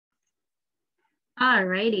All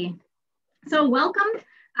righty. So welcome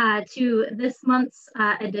to this month's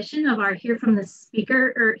edition of our Hear from the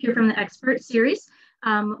Speaker or Hear from the Expert series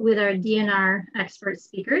with our DNR expert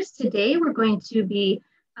speakers. Today we're going to be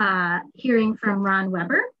hearing from Ron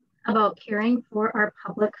Weber about caring for our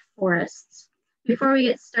public forests. Before we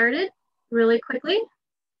get started, really quickly,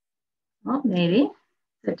 well, maybe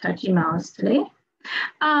it's a touchy mouse today.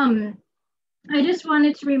 I just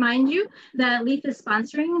wanted to remind you that LEAF is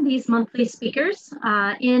sponsoring these monthly speakers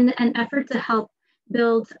in an effort to help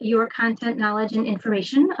build your content, knowledge, and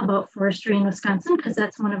information about forestry in Wisconsin, because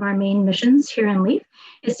that's one of our main missions here in LEAF,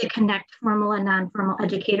 is to connect formal and non-formal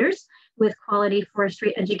educators with quality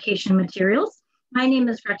forestry education materials. My name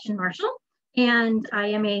is Gretchen Marshall, and I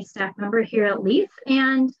am a staff member here at LEAF.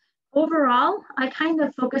 And overall, I kind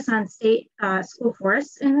of focus on state school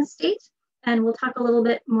forests in the state. And we'll talk a little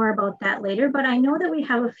bit more about that later, but I know that we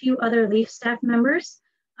have a few other LEAF staff members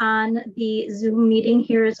on the Zoom meeting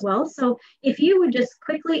here as well. So if you would just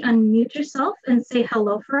quickly unmute yourself and say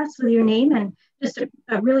hello for us with your name and just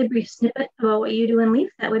a really brief snippet about what you do in LEAF,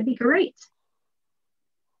 that would be great.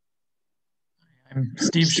 I'm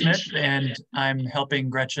Steve Schmidt, and I'm helping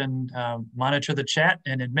Gretchen monitor the chat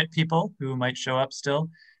and admit people who might show up still.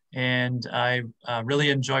 And I really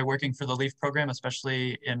enjoy working for the LEAF program,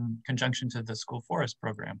 especially in conjunction to the school forest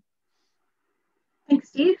program. Thanks,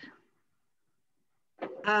 Steve.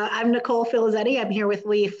 I'm Nicole Filizetti. I'm here with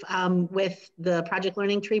LEAF with the Project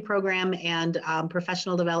Learning Tree program and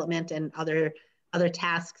professional development and other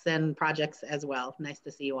tasks and projects as well. Nice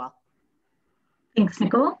to see you all. Thanks,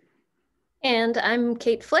 Nicole. And I'm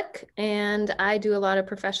Kate Flick, and I do a lot of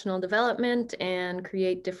professional development and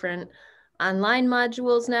create different online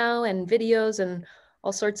modules now and videos and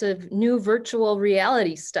all sorts of new virtual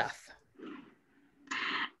reality stuff.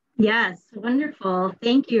 Yes, wonderful.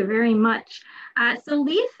 Thank you very much. So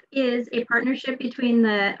LEAF is a partnership between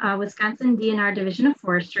the Wisconsin DNR Division of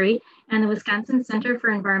Forestry and the Wisconsin Center for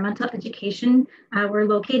Environmental Education. We're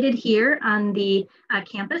located here on the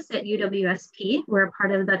campus at UWSP. We're a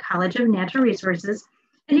part of the College of Natural Resources.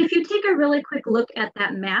 And if you take a really quick look at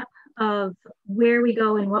that map of where we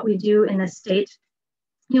go and what we do in the state,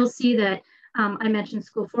 you'll see that I mentioned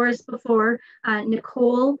school forest before.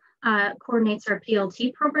 Nicole coordinates our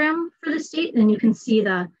PLT program for the state, and you can see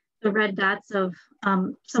the red dots of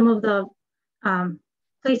some of the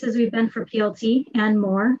places we've been for PLT and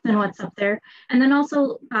more than what's up there. And then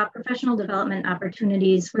also professional development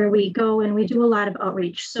opportunities where we go and we do a lot of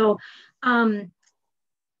outreach. So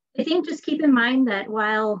I think just keep in mind that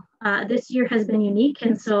while this year has been unique,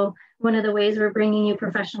 and so one of the ways we're bringing you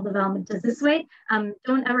professional development is this way,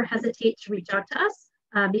 don't ever hesitate to reach out to us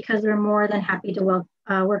because we're more than happy to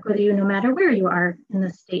work with you no matter where you are in the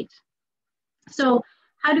state. So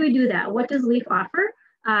how do we do that? What does LEAF offer?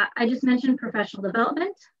 I just mentioned professional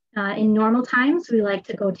development. In normal times, we like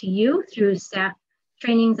to go to you through staff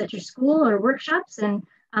trainings at your school or workshops, and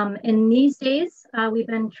in these days, we've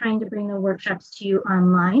been trying to bring the workshops to you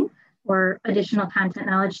online or additional content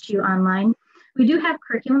knowledge to you online. We do have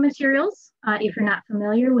curriculum materials, if you're not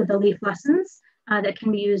familiar with the LEAF lessons that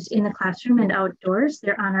can be used in the classroom and outdoors.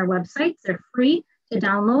 They're on our websites. They're free to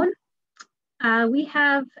download. We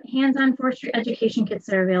have hands-on forestry education kits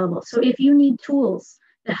that are available. So if you need tools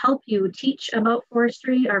to help you teach about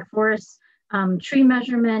forestry or forest tree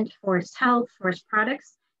measurement, forest health, forest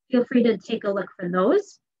products, feel free to take a look for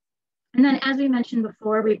those. And then, as we mentioned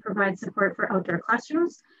before, we provide support for outdoor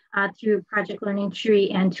classrooms through Project Learning Tree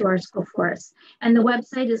and to our school forests. And the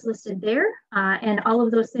website is listed there, and all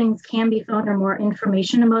of those things can be found, or more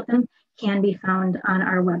information about them can be found on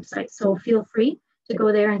our website. So feel free to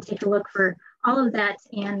go there and take a look for all of that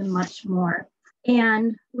and much more.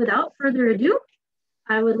 And without further ado,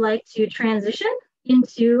 I would like to transition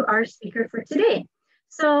into our speaker for today.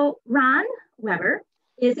 So Ron Weber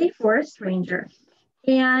is a forest ranger,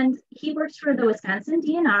 and he works for the Wisconsin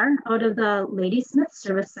DNR out of the Ladysmith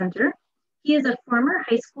Service Center. He is a former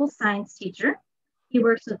high school science teacher. He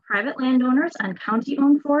works with private landowners on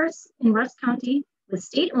county-owned forests in Rusk County with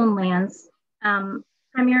state-owned lands,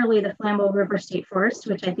 primarily the Flambeau River State Forest,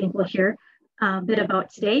 which I think we'll hear a bit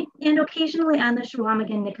about today, and occasionally on the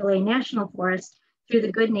Chequamegon-Nicolet National Forest through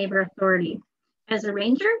the Good Neighbor Authority. As a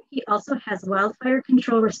ranger, he also has wildfire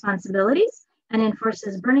control responsibilities and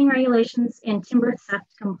enforces burning regulations and timber theft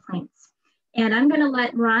complaints. And I'm going to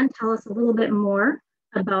let Ron tell us a little bit more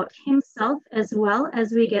about himself as well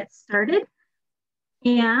as we get started.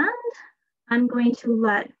 And I'm going to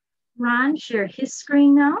let Ron share his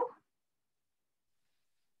screen now.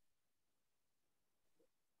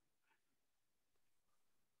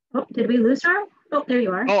 Oh, did we lose Ron? Oh, there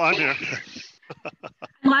you are. Oh, I'm here.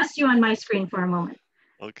 I lost test you on my screen for a moment.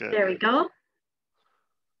 Okay. There we go.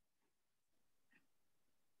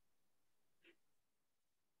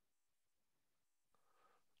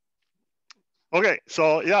 Okay,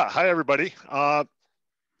 so yeah, hi everybody.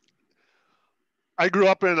 I grew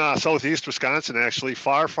up in southeast Wisconsin, actually,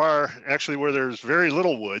 actually where there's very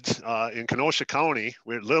little woods in Kenosha County.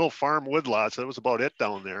 We had little farm woodlots. That was about it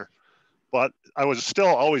down there. But I was still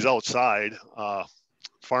always outside,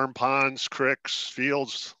 farm ponds, creeks,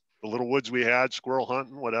 fields, the little woods we had, squirrel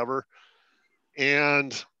hunting, whatever.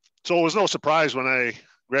 And so it was no surprise when I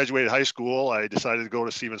graduated high school, I decided to go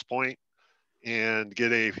to Stevens Point and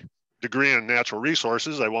get a degree in natural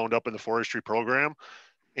resources. I wound up in the forestry program.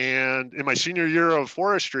 And in my senior year of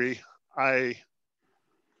forestry, I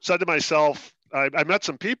said to myself, I met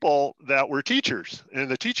some people that were teachers in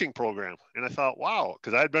the teaching program. And I thought, wow,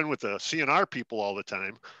 because I had been with the CNR people all the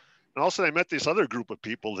time. And all of a sudden I met this other group of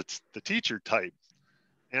people that's the teacher type.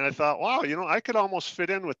 And I thought, wow, you know, I could almost fit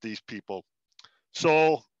in with these people.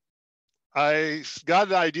 So I got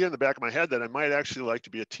the idea in the back of my head that I might actually like to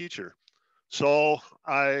be a teacher. So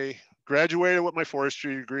I graduated with my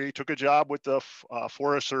forestry degree, took a job with the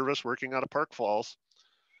Forest Service working out of Park Falls.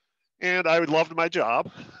 And I loved my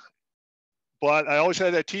job, but I always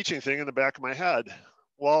had that teaching thing in the back of my head.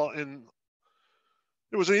 Well,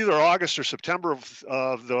 it was either August or September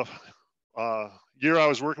of the year I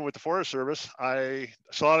was working with the Forest Service, I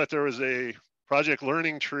saw that there was a Project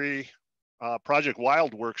Learning Tree, Project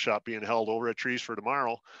Wild workshop being held over at Trees for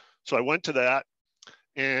Tomorrow. So I went to that,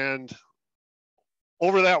 and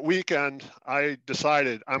over that weekend, I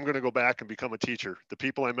decided I'm going to go back and become a teacher. The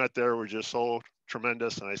people I met there were just so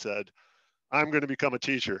tremendous, and I said, I'm going to become a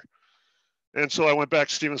teacher. And so I went back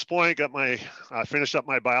to Stevens Point, got my finished up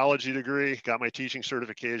my biology degree, got my teaching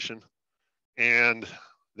certification, and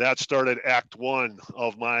that started Act 1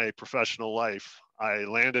 of my professional life. I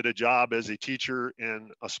landed a job as a teacher in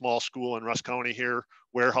a small school in Russ County here,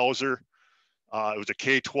 Weyerhaeuser. It was a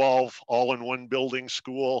K-12 all-in-one building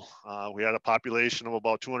school. We had a population of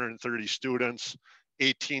about 230 students,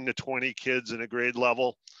 18 to 20 kids in a grade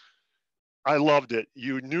level. I loved it.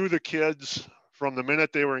 You knew the kids from the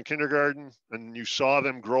minute they were in kindergarten, and you saw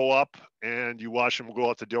them grow up, and you watched them go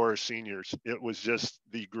out the door as seniors. It was just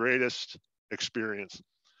the greatest experience.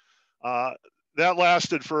 That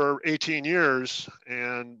lasted for 18 years,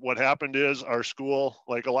 and what happened is our school,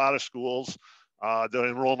 like a lot of schools, the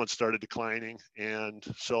enrollment started declining, and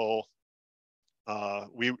so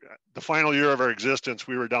the final year of our existence,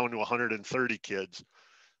 we were down to 130 kids.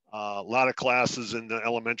 A lot of classes in the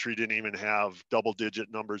elementary didn't even have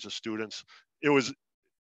double-digit numbers of students.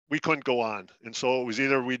 We couldn't go on, and so it was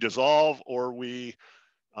either we dissolve or we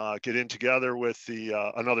get in together with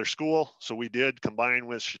another school. So we did combine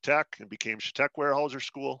with Chetek and became Chetek Weyerhaeuser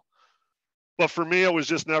School. But for me, it was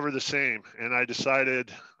just never the same. And I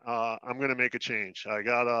decided I'm going to make a change. I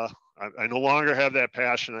no longer have that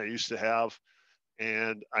passion I used to have,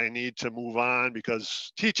 and I need to move on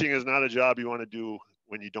because teaching is not a job you want to do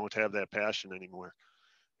when you don't have that passion anymore.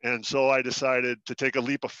 And so I decided to take a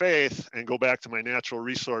leap of faith and go back to my natural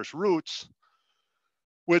resource roots,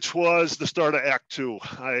 which was the start of Act 2.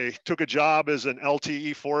 I took a job as an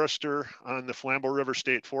LTE forester on the Flambeau River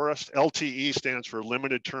State Forest. LTE stands for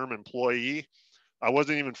limited term employee. I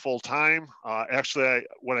wasn't even full-time. Actually,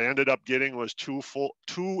 what I ended up getting was two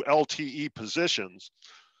LTE positions.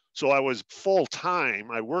 So I was full-time.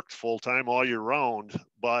 I worked full-time all year round,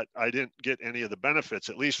 but I didn't get any of the benefits,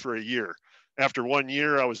 at least for a year. After 1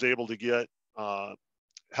 year, I was able to get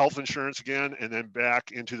health insurance again, and then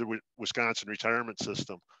back into the Wisconsin retirement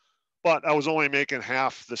system. But I was only making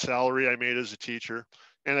half the salary I made as a teacher,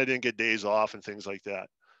 and I didn't get days off and things like that.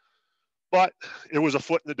 But it was a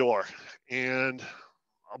foot in the door. And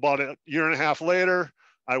about a year and a half later,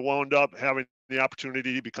 I wound up having the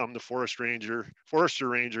opportunity to become the forester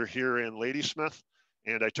ranger here in Ladysmith.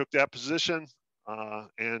 And I took that position,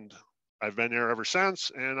 and I've been there ever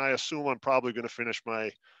since. And I assume I'm probably going to finish my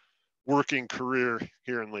working career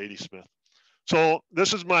here in Ladysmith. So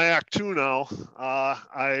this is my Act 2 now.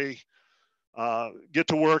 I get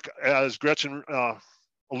to work, as Gretchen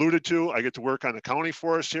alluded to, I get to work on the county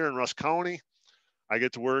forest here in Russ County. I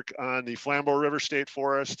get to work on the Flambeau River State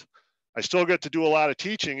Forest. I still get to do a lot of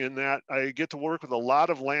teaching in that I get to work with a lot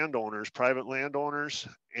of landowners, private landowners,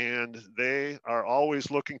 and they are always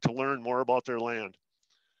looking to learn more about their land.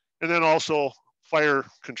 And then also fire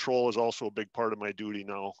control is also a big part of my duty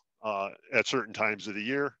now at certain times of the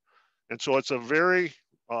year. And so it's a very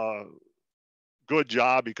good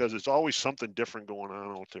job because it's always something different going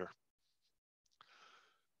on out there.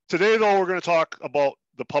 Today, though, we're going to talk about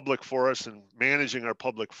the public forests and managing our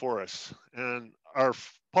public forests. And our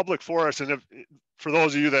public forests, and for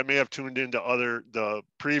those of you that may have tuned into the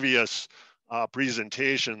previous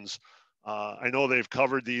presentations, I know they've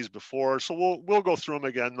covered these before, so we'll go through them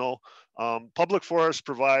again though. Public forests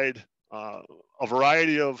provide a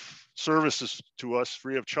variety of services to us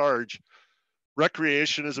free of charge.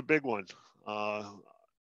 Recreation is a big one.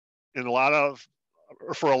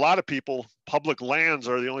 For a lot of people, public lands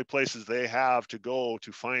are the only places they have to go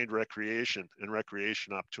to find recreation and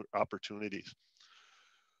recreation opportunities.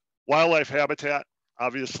 Wildlife habitat,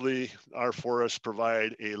 obviously our forests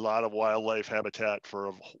provide a lot of wildlife habitat for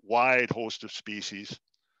a wide host of species.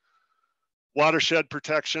 Watershed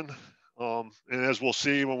protection, and as we'll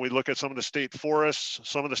see when we look at some of the state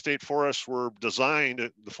forests were designed,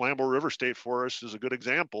 the Flambeau River State Forest is a good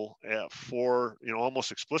example for,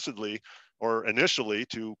 almost explicitly or initially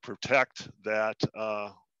to protect that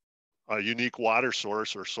a unique water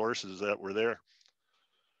source or sources that were there.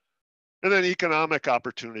 And then economic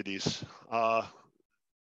opportunities.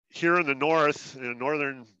 Here in the north, in the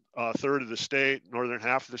northern third of the state, northern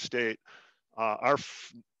half of the state, our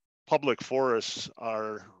public forests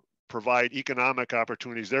provide economic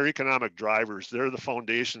opportunities. They're economic drivers. They're the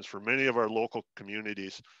foundations for many of our local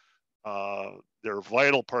communities. They're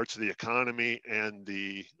vital parts of the economy and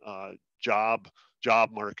the job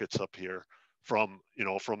markets up here, from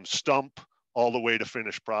stump all the way to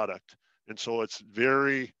finished product. And so it's a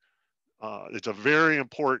very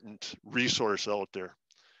important resource out there.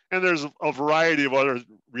 And there's a variety of other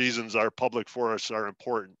reasons our public forests are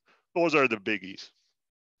important. Those are the biggies.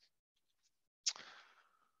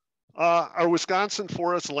 Our Wisconsin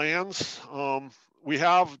forest lands, we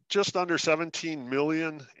have just under 17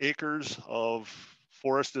 million acres of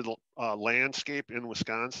forested landscape in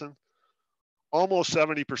Wisconsin. Almost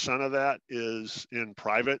 70% of that is in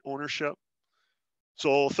private ownership.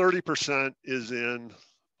 So 30% is in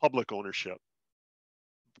public ownership.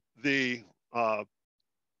 The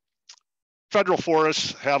federal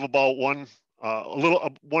forests have about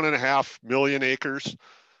 1.5 million acres.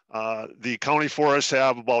 The county forests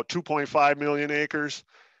have about 2.5 million acres,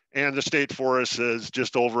 and the state forest is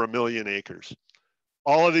just over 1 million acres.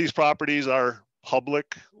 All of these properties are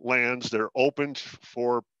public lands. They're open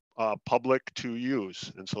for public to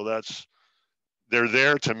use, and so they're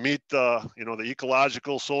there to meet the the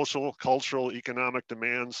ecological, social, cultural, economic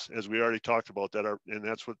demands, as we already talked about, and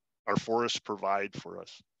that's what our forests provide for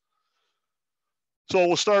us. So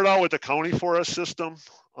we'll start out with the county forest system.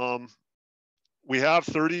 We have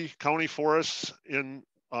 30 county forests in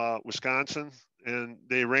Wisconsin, and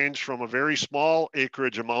they range from a very small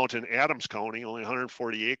acreage amount in Adams County, only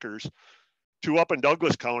 140 acres, to up in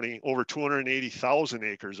Douglas County, over 280,000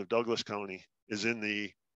 acres of Douglas County is in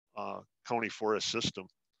the county forest system.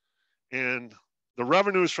 And the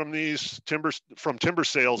revenues from timber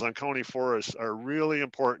sales on county forests are really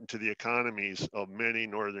important to the economies of many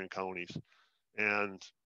northern counties. And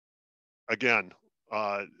again,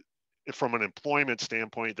 from an employment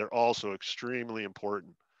standpoint, they're also extremely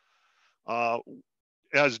important.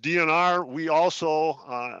 As DNR, we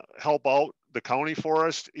also help out the county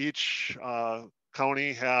forest. Each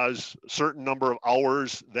county has a certain number of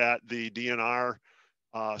hours that the DNR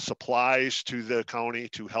supplies to the county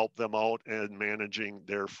to help them out in managing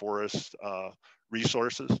their forest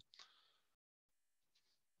resources.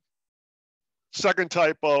 Second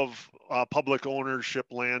type of public ownership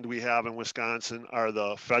land we have in Wisconsin are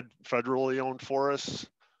the federally owned forests.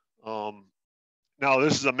 Now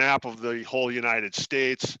this is a map of the whole United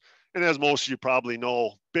States, and as most of you probably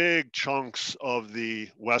know, big chunks of the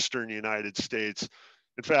western United States,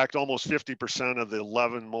 in fact, almost 50% of the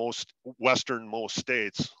 11 westernmost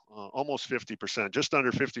states, almost 50%, just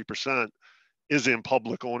under 50% is in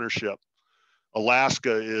public ownership.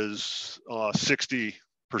 Alaska is 60%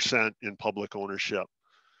 in public ownership.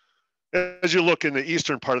 As you look in the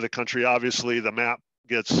eastern part of the country, obviously the map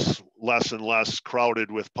gets less and less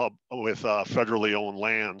crowded with federally owned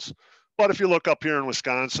lands. But if you look up here in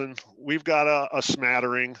Wisconsin, we've got a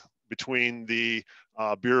smattering between the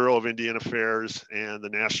Bureau of Indian Affairs and the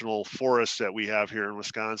national forests that we have here in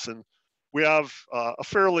Wisconsin. We have a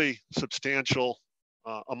fairly substantial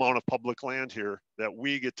amount of public land here that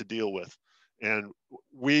we get to deal with and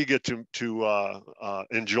we get to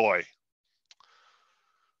enjoy.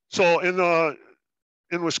 So in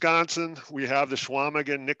Wisconsin, we have the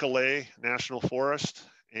Chequamegon-Nicolet National Forest.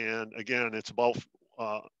 And again, it's about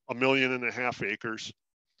 1.5 million acres.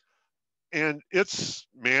 And it's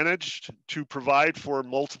managed to provide for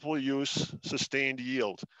multiple use sustained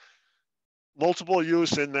yield. Multiple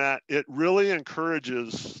use in that it really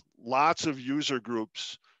encourages lots of user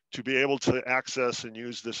groups to be able to access and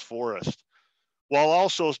use this forest, while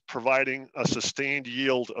also providing a sustained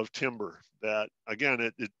yield of timber that,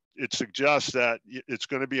 again, it suggests that it's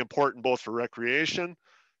going to be important both for recreation,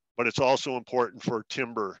 but it's also important for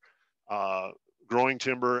timber, growing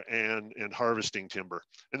timber and harvesting timber.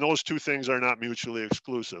 And those two things are not mutually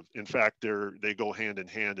exclusive. In fact, they go hand in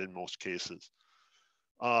hand in most cases.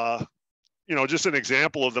 You know, just an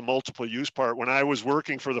example of the multiple use part, when I was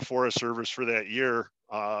working for the Forest Service for that year,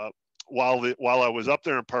 while I was up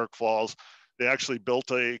there in Park Falls, they actually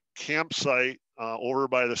built a campsite over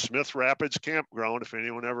by the Smith Rapids campground. If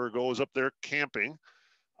anyone ever goes up there camping,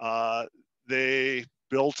 they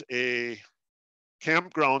built a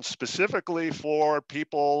campground specifically for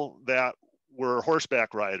people that were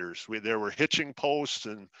horseback riders. There were hitching posts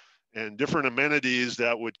and different amenities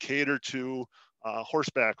that would cater to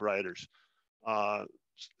horseback riders.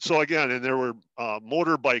 So again, and there were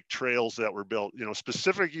motorbike trails that were built, you know,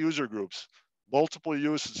 specific user groups. Multiple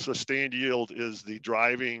use and sustained yield is the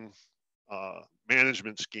driving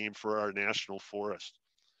management scheme for our national forest.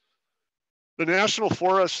 The national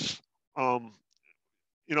forests,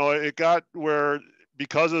 you know, it got where,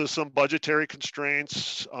 because of some budgetary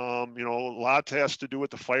constraints, you know, a lot has to do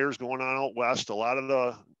with the fires going on out west. A lot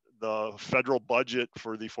of the federal budget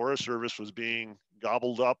for the Forest Service was being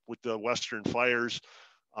gobbled up with the western fires.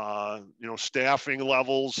 You know, staffing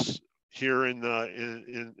levels here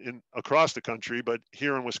in across the country, but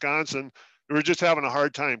here in Wisconsin, we were just having a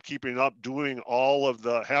hard time keeping up, doing all of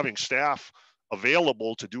having staff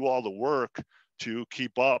available to do all the work to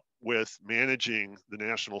keep up with managing the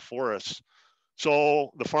national forests.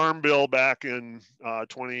 So the Farm Bill back in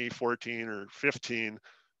 2014 or 15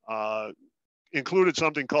 included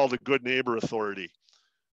something called the Good Neighbor Authority,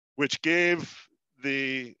 which gave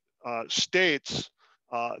the states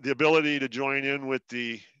the ability to join in with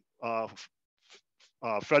the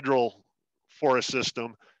federal forest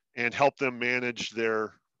system and help them manage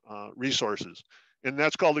their resources. And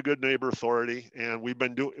that's called the Good Neighbor Authority. And we've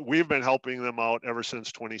been helping them out ever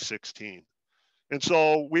since 2016. And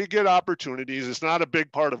so we get opportunities. It's not a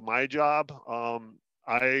big part of my job.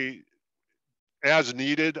 As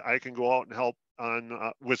needed, I can go out and help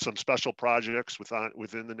on with some special projects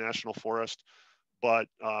within the national forest. But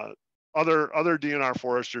other DNR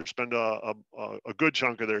foresters spend a good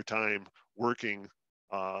chunk of their time working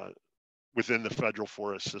within the federal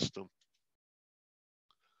forest system.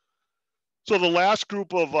 So the last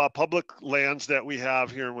group of public lands that we have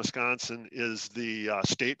here in Wisconsin is the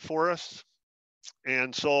state forests.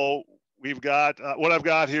 And so we've got, what I've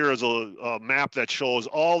got here is a map that shows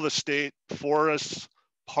all the state forests,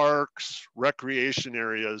 parks, recreation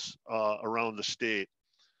areas around the state.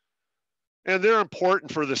 And they're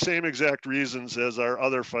important for the same exact reasons as our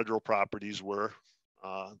other federal properties were.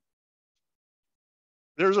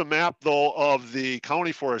 There's a map though of the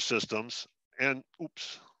county forest systems, and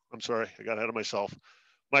oops, I'm sorry, I got ahead of myself.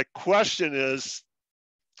 My question is,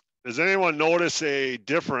 does anyone notice a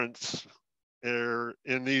difference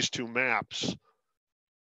in these two maps?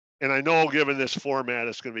 And I know given this format,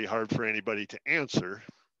 it's going to be hard for anybody to answer.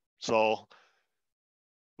 So,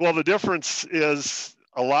 well, the difference is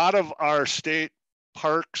a lot of our state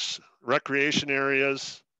parks, recreation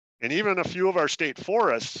areas, and even a few of our state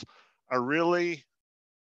forests are really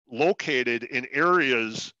located in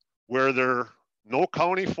areas where there are no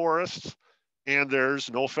county forests and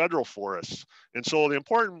there's no federal forests. And so the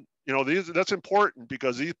important, you know, that's important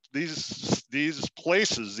because these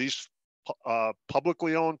places, these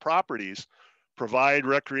publicly owned properties provide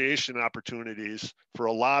recreation opportunities for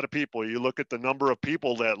a lot of people. You look at the number of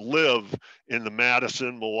people that live in the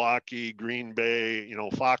Madison, Milwaukee, Green Bay, you know,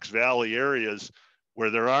 Fox Valley areas where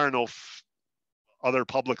there are no other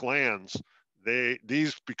public lands.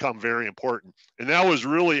 These become very important. And that was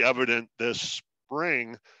really evident this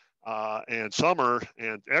spring and summer,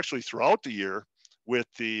 and actually throughout the year with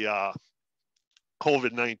the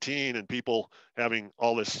COVID-19 and people having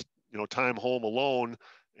all this, you know, time home alone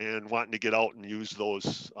and wanting to get out and use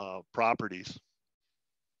those properties.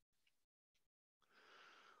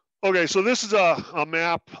 Okay, so this is a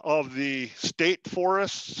map of the state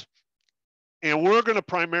forests. And we're going to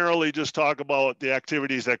primarily just talk about the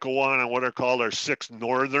activities that go on what are called our 6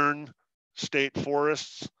 northern state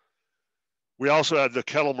forests. We also have the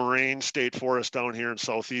Kettle Moraine State Forest down here in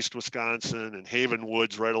southeast Wisconsin, and Haven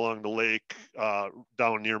Woods right along the lake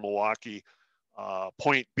down near Milwaukee,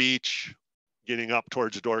 Point Beach getting up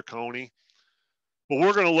towards Door County. But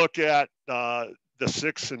we're going to look at the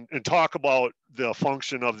 6 and talk about the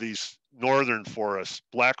function of these northern forests: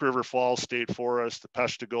 Black River Falls State Forest, the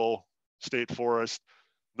Peshtigo State Forest,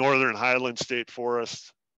 Northern Highland State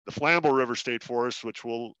Forest, the Flambeau River State Forest, which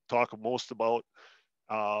we'll talk most about,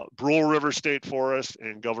 Brule River State Forest,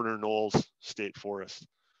 and Governor Knowles State Forest.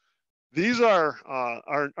 These are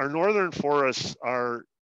our northern forests are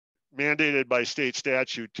mandated by state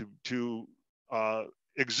statute to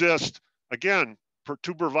exist, again,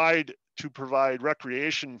 to provide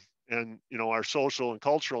recreation and our social and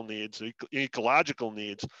cultural needs, ecological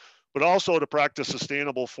needs, but also to practice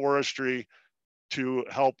sustainable forestry to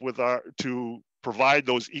help with to provide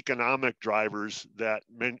those economic drivers that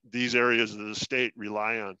these areas of the state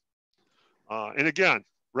rely on. And again,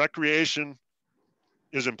 recreation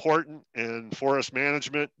is important, and forest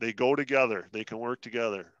management, they go together. They can work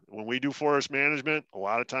together. When we do forest management, a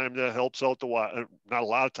lot of times that helps out the wild, not a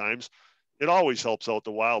lot of times, it always helps out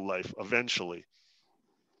the wildlife eventually,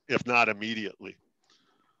 if not immediately.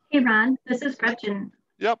 Hey, Ron, this is Gretchen.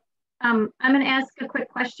 Yep. I'm going to ask a quick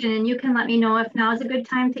question, and you can let me know if now is a good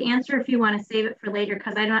time to answer, if you want to save it for later,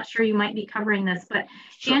 because I'm not sure you might be covering this. But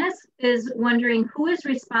sure. Janice is wondering who is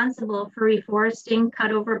responsible for reforesting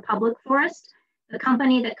cut over public forest, the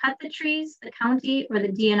company that cut the trees, the county, or the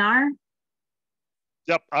DNR?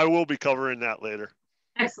 Yep, I will be covering that later.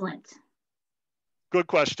 Excellent. Good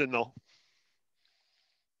question, though.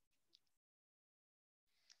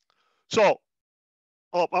 So,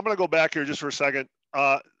 I'm going to go back here just for a second.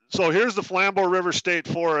 So here's the Flambeau River State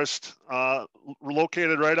Forest,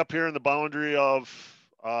 located right up here in the boundary of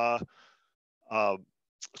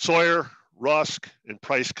Sawyer, Rusk, and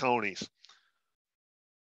Price counties.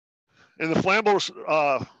 And the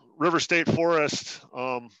Flambeau River State Forest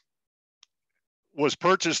was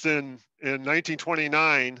purchased in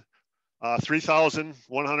 1929,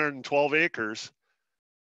 3,112 acres.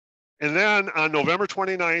 And then on November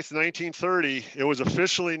 29th, 1930, it was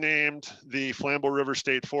officially named the Flambeau River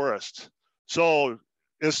State Forest. So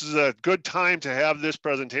this is a good time to have this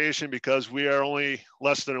presentation because we are only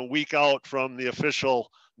less than a week out from the official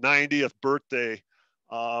 90th birthday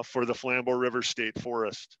for the Flambeau River State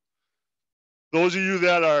Forest. Those of you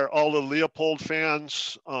that are all the Leopold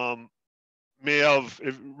fans may have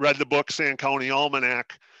read the book Sand County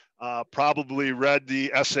Almanac, probably read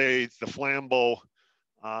the essay, The Flambeau,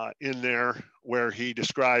 in there where he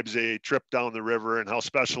describes a trip down the river and how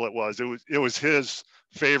special it was. It was his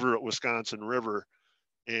favorite Wisconsin river,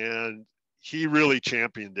 and he really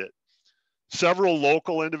championed it. Several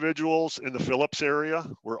local individuals in the Phillips area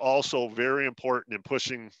were also very important in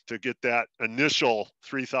pushing to get that initial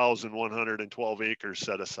 3,112 acres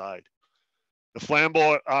set aside. The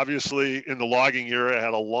Flambeau, obviously, in the logging era,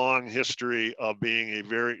 had a long history of being a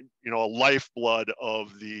very, a lifeblood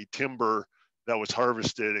of the timber that was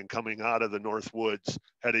harvested and coming out of the North Woods,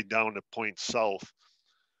 heading down to points south.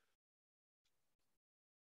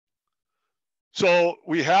 So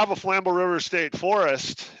we have a Flambeau River State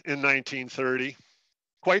Forest in 1930,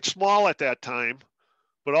 quite small at that time,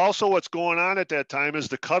 but also what's going on at that time is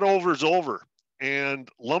the cutover's over, and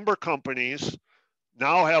lumber companies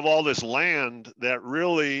now have all this land that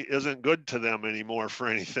really isn't good to them anymore for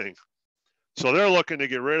anything. So they're looking to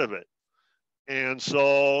get rid of it. And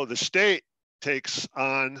so the state takes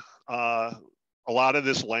on a lot of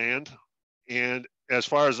this land. And as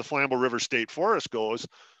far as the Flambeau River State Forest goes,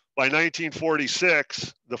 by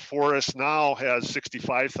 1946, the forest now has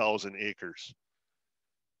 65,000 acres.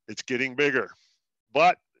 It's getting bigger,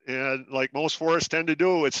 but like most forests tend to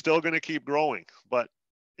do, it's still going to keep growing. But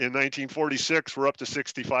in 1946, we're up to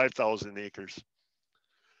 65,000 acres.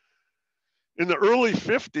 In the early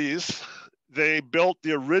 50s, they built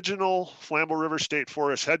the original Flambeau River State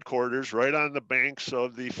Forest headquarters right on the banks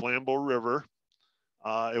of the Flambeau River.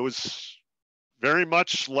 It was very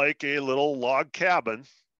much like a little log cabin,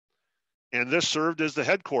 and this served as the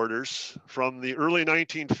headquarters from the early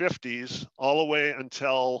 1950s all the way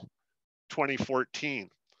until 2014.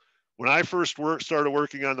 When I first started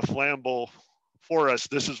working on the Flambeau Forest,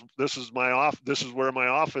 this is where my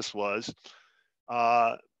office was.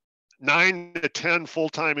 9 to 10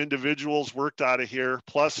 full-time individuals worked out of here,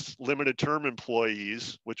 plus limited term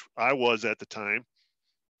employees, which I was at the time.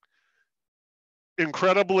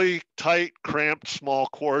 Incredibly tight, cramped, small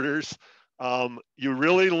quarters. You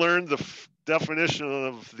really learned the definition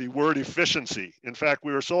of the word efficiency. In fact,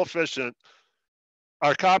 we were so efficient,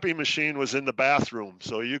 our copy machine was in the bathroom,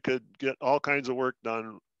 so you could get all kinds of work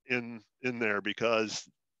done in there because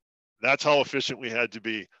that's how efficient we had to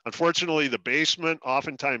be. Unfortunately, the basement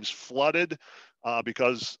oftentimes flooded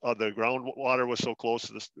because the groundwater was so close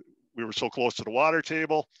to we were so close to the water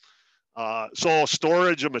table. So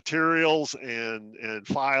storage of materials and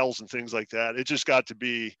files and things like that, it just got to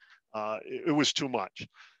be, it was too much.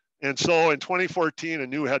 And so in 2014, a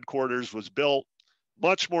new headquarters was built,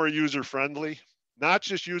 much more user-friendly, not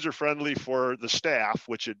just user-friendly for the staff,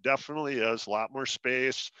 which it definitely is, a lot more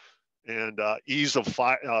space and ease of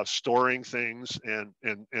storing things and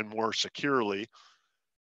more securely,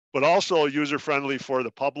 but also user-friendly for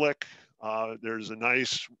the public. There's a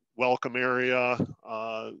nice welcome area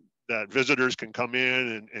that visitors can come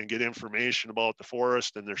in and get information about the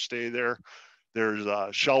forest and their stay there.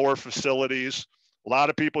 There's shower facilities. A lot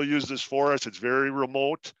of people use this forest. It's very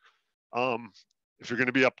remote. If you're going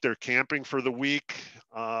to be up there camping for the week,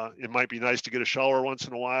 it might be nice to get a shower once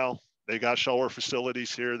in a while. They got shower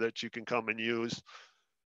facilities here that you can come and use.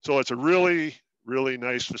 So it's a really, really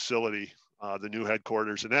nice facility, the new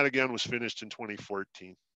headquarters. And that again was finished in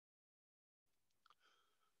 2014.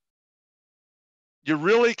 You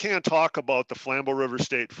really can't talk about the Flambeau River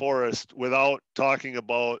State Forest without talking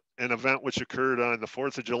about an event which occurred on the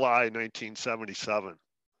 4th of July, 1977.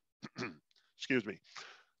 Excuse me.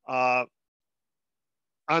 On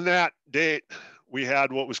that date, we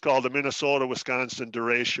had what was called the Minnesota-Wisconsin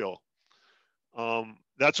Derecho.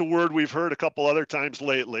 That's a word we've heard a couple other times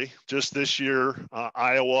lately. Just this year,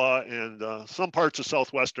 Iowa and some parts of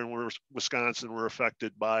southwestern Wisconsin were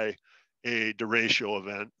affected by a derecho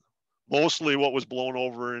event. Mostly what was blown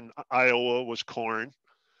over in Iowa was corn.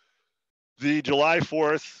 The July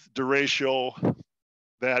 4th derecho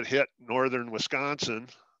that hit northern Wisconsin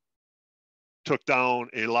took down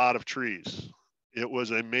a lot of trees. It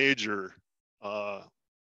was a major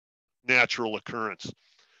natural occurrence.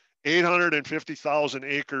 850,000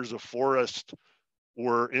 acres of forest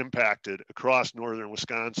were impacted across northern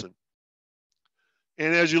Wisconsin.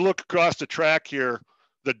 And as you look across the track here,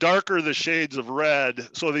 the darker the shades of red,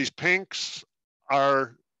 so these pinks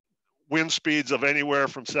are wind speeds of anywhere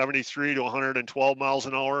from 73 to 112 miles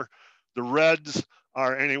an hour. The reds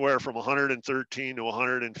are anywhere from 113 to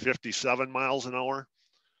 157 miles an hour.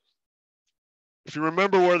 If you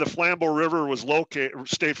remember where the Flambeau River was located,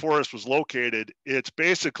 State Forest was located, it's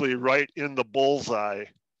basically right in the bullseye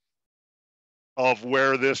of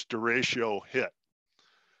where this derecho hit.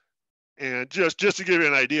 And just to give you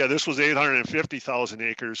an idea, this was 850,000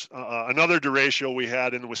 acres. Another derecho we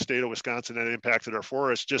had in the state of Wisconsin that impacted our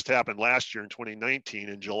forest just happened last year in 2019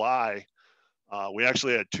 in July. We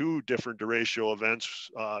actually had two different derecho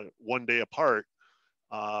events, one day apart,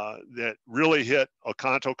 that really hit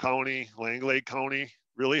Oconto County, Langlade County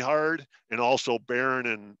really hard, and also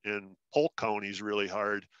Barron and Polk counties really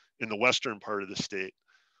hard in the western part of the state.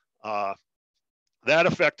 That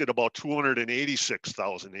affected about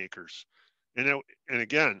 286,000 acres. And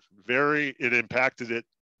again, it impacted it.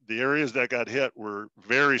 The areas that got hit were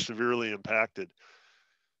very severely impacted.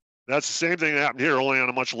 That's the same thing that happened here, only on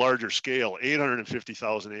a much larger scale,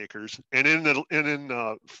 850,000 acres. And in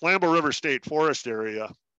Flambeau River State Forest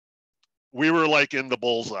area, we were like in the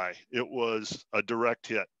bullseye. It was a direct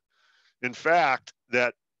hit. In fact,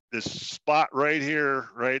 this spot right here,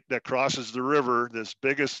 right, that crosses the river, this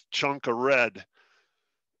biggest chunk of red,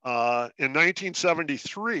 in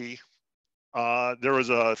 1973, there was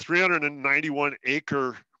a 391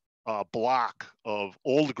 acre block of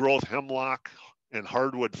old growth hemlock and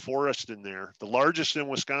hardwood forest in there, the largest in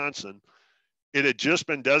Wisconsin. It had just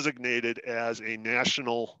been designated as a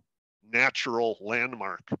national natural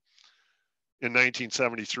landmark in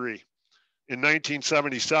 1973. In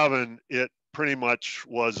 1977, it pretty much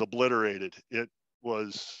was obliterated. It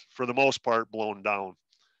was, for the most part, blown down.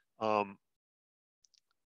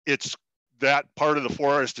 That part of the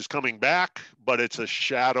forest is coming back, but it's a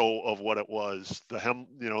shadow of what it was.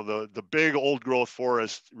 The big old growth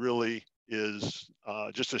forest really is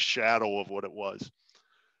just a shadow of what it was.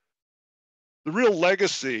 The real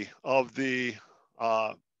legacy of the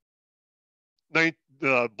blowdown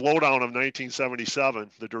of 1977,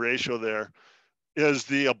 the derecho there, is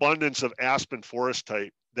the abundance of aspen forest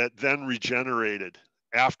type that then regenerated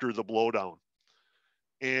after the blowdown.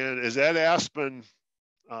 And as that aspen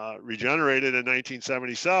regenerated in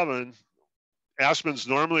 1977, aspen's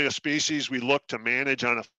normally a species we look to manage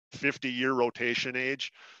on a 50-year rotation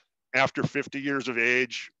age. After 50 years of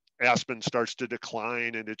age, aspen starts to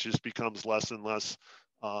decline and it just becomes less and less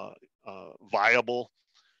viable.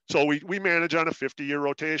 So we manage on a 50-year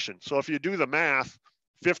rotation. So if you do the math,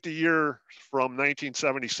 50 years from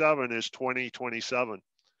 1977 is 2027.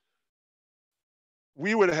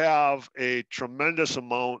 We would have a tremendous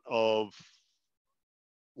amount of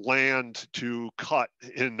land to cut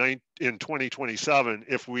in 2027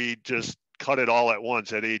 if we just cut it all at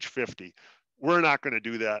once at age 50. We're not going to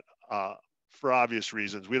do that for obvious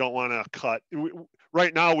reasons. We don't want to cut.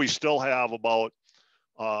 Right now, we still have about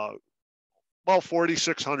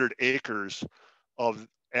 4,600 acres of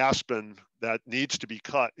aspen that needs to be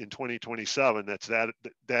cut in 2027. That's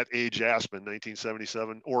that age aspen,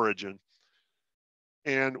 1977 origin.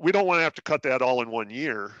 And we don't want to have to cut that all in 1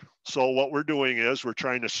 year. So what we're doing is we're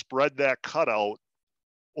trying to spread that cut out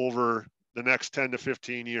over the next 10 to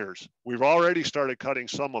 15 years. We've already started cutting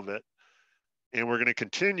some of it, and we're going to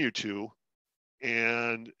continue to.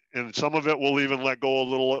 And some of it we'll even let go a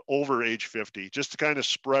little over age 50, just to kind of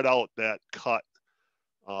spread out that cut.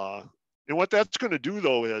 And what that's going to do,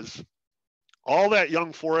 though, is all that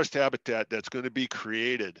young forest habitat that's going to be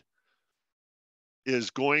created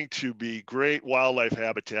is going to be great wildlife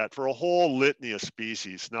habitat for a whole litany of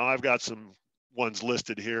species. Now, I've got some ones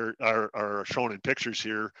listed here, are shown in pictures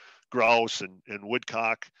here: grouse and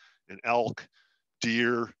woodcock and elk,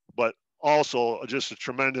 deer, but also just a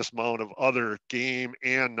tremendous amount of other game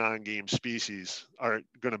and non-game species are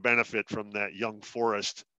going to benefit from that young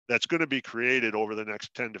forest that's going to be created over the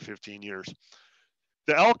next 10 to 15 years.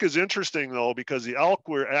 The elk is interesting, though, because the elk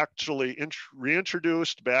were actually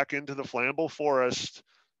reintroduced back into the Flambeau Forest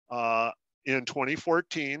in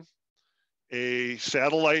 2014. A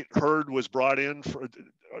satellite herd was brought in for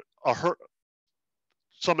a herd.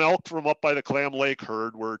 Some elk from up by the Clam Lake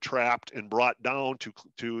herd were trapped and brought down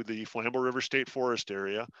to the Flambeau River State Forest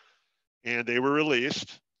area, and they were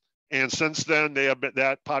released. And since then,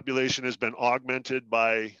 that population has been augmented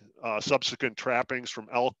by subsequent trappings from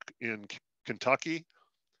elk in Kentucky.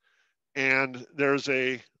 And there's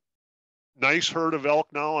a nice herd of elk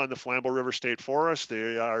now on the Flambeau River State Forest.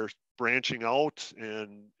 They are branching out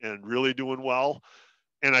and really doing well.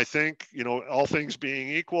 And I think, you know, all things being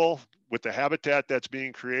equal, with the habitat that's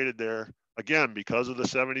being created there, again, because of the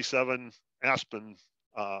 77 aspen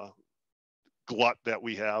glut that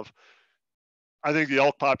we have, I think the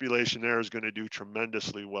elk population there is going to do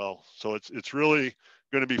tremendously well. So it's really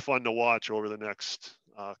going to be fun to watch over the next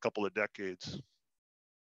couple of decades.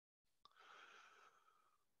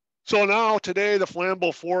 So now today, the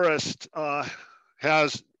Flambeau Forest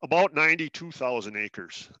has about 92,000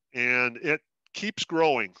 acres, and it keeps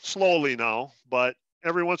growing slowly now, but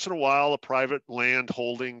every once in a while, a private land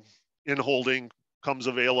holding comes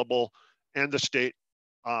available, and the state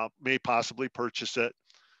may possibly purchase it.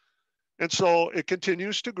 And so it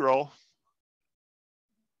continues to grow.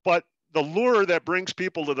 But the lure that brings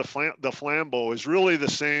people to the Flambeau is really the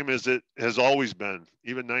same as it has always been,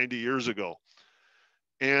 even 90 years ago.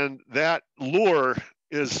 And that lure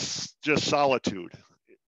is just solitude.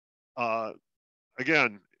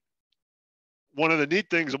 Again, one of the neat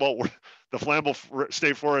things about the Flambeau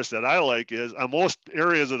State Forest that I like is on most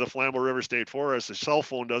areas of the Flambeau River State Forest, the cell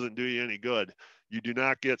phone doesn't do you any good. You do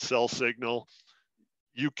not get cell signal.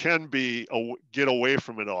 You can get away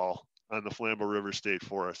from it all on the Flambeau River State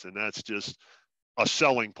Forest, and that's just a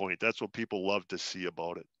selling point. That's what people love to see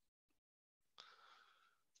about it.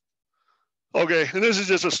 Okay, and this is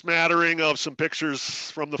just a smattering of some pictures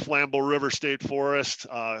from the Flambeau River State Forest.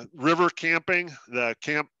 River camping, the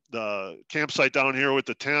campsite down here with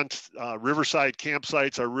the tent. Riverside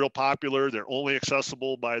campsites are real popular. They're only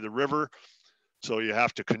accessible by the river, so you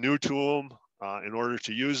have to canoe to them in order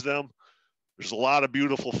to use them. There's a lot of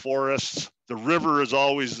beautiful forests. The river is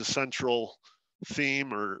always the central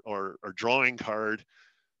theme or drawing card.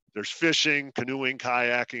 There's fishing, canoeing,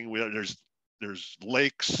 kayaking. There's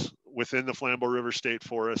lakes within the Flambeau River State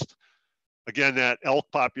Forest. Again, that elk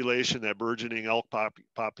population, that burgeoning elk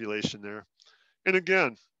population there. And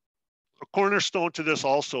again, a cornerstone to this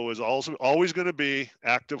also is always going to be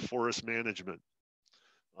active forest management.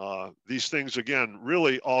 These things, again,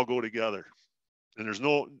 really all go together. And there's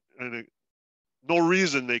no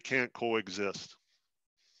reason they can't coexist.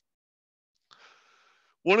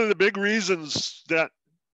 One of the big reasons that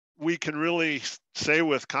we can really say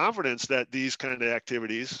with confidence that these kind of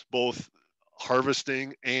activities, both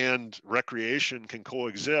harvesting and recreation, can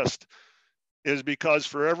coexist is because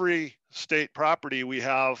for every state property, we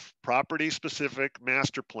have property-specific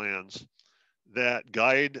master plans that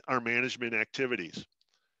guide our management activities.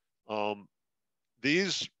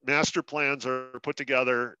 These master plans are put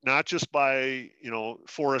together not just by, you know,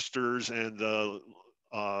 foresters and the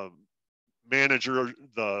manager,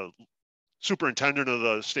 the superintendent of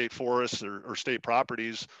the state forests or state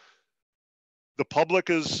properties. The public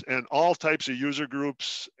and all types of user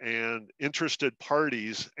groups and interested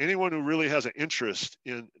parties, anyone who really has an interest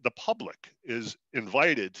in the public is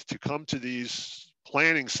invited to come to these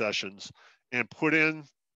planning sessions and put in,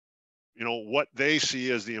 you know, what they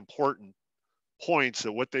see as the important points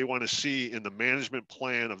of what they want to see in the management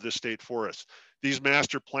plan of this state forest. These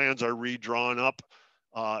master plans are redrawn up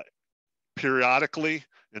periodically.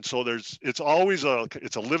 And so it's always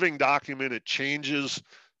it's a living document. It changes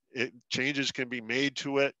changes can be made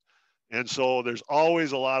to it. And so there's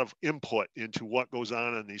always a lot of input into what goes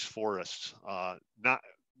on in these forests.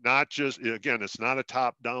 Not just, again, it's not a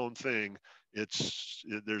top-down thing.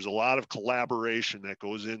 There's a lot of collaboration that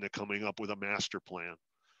goes into coming up with a master plan.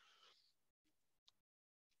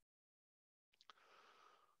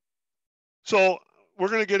 So we're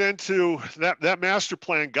going to get into that master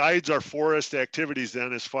plan guides our forest activities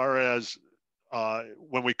then, as far as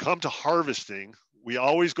when we come to harvesting, we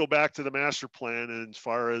always go back to the master plan and as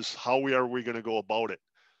far as how we going to go about it.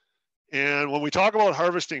 And when we talk about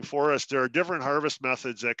harvesting forest, there are different harvest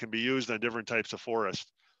methods that can be used on different types of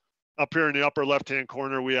forest. Up here in the upper left-hand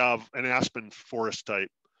corner, we have an aspen forest type.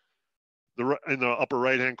 In the upper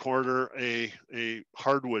right-hand corner, a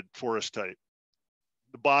hardwood forest type.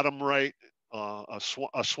 The bottom right, a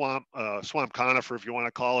swamp conifer, if you want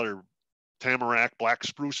to call it, or tamarack black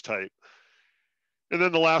spruce type. And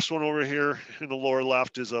then the last one over here in the lower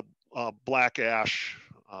left is a black ash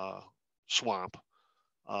swamp.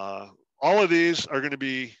 All of these are going to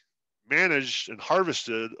be managed and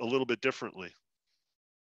harvested a little bit differently.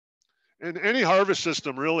 And any harvest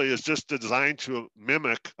system really is just designed to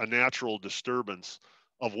mimic a natural disturbance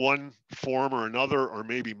of one form or another, or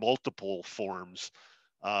maybe multiple forms,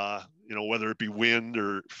 you know, whether it be wind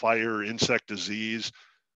or fire, or insect disease.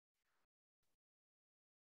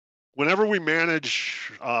 Whenever we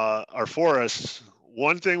manage our forests,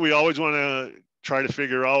 one thing we always want to try to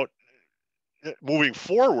figure out moving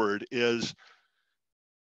forward is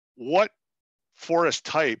what forest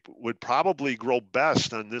type would probably grow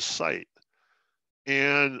best on this site.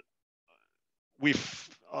 And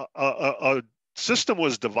a system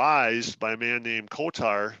was devised by a man named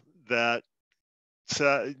Kotar that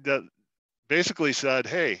basically said,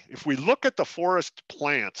 hey, if we look at the forest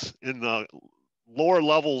plants in the lower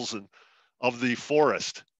levels of the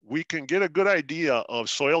forest, we can get a good idea of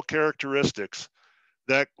soil characteristics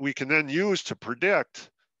that we can then use to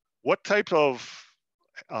predict what type of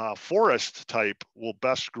forest type will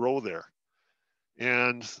best grow there.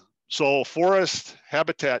 And so forest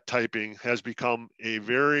habitat typing has become a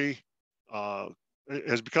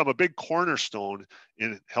big cornerstone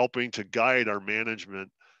in helping to guide our management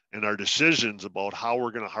and our decisions about how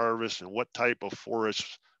we're going to harvest and what type of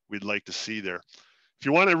forests we'd like to see there. If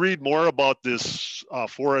you want to read more about this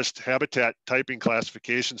forest habitat typing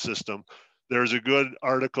classification system, there's a good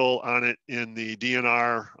article on it in the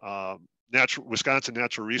DNR Wisconsin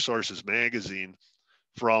Natural Resources magazine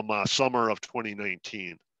from summer of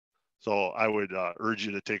 2019. So I would urge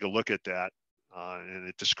you to take a look at that, and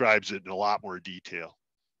it describes it in a lot more detail.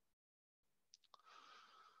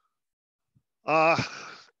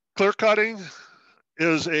 Clear cutting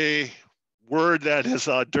is a word that is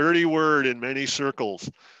a dirty word in many circles.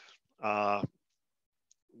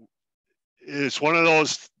 It's one of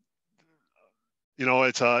those, you know,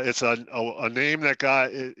 it's a name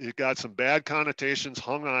that got some bad connotations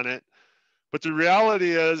hung on it. But the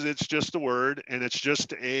reality is it's just a word, and it's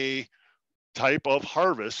just a type of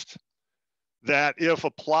harvest that, if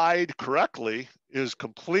applied correctly, is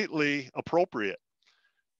completely appropriate.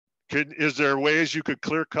 Is there ways you could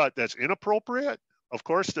clear cut that's inappropriate? Of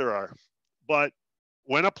course there are. But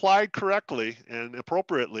when applied correctly and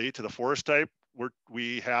appropriately to the forest type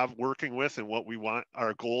we have working with and what we want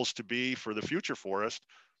our goals to be for the future forest,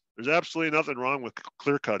 there's absolutely nothing wrong with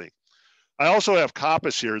clear cutting. I also have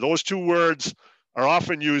coppice here. Those two words are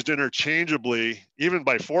often used interchangeably, even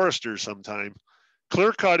by foresters sometimes.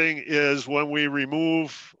 Clear cutting is when we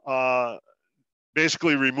remove,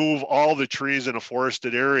 basically remove all the trees in a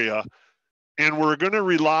forested area, and we're going to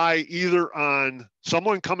rely either on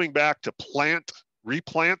someone coming back to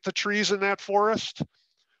replant the trees in that forest,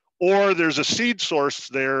 or there's a seed source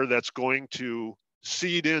there that's going to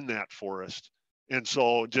seed in that forest. And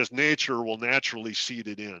so just nature will naturally seed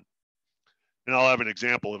it in. And I'll have an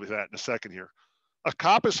example of that in a second here. A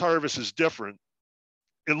coppice harvest is different.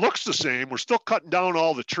 It looks the same. We're still cutting down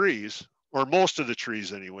all the trees, or most of the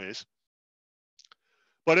trees anyways.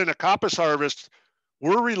 But in a coppice harvest,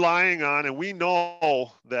 we're relying on, and we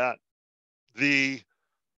know that the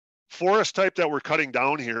forest type that we're cutting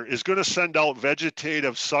down here is going to send out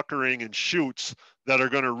vegetative suckering and shoots that are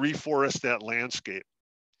going to reforest that landscape.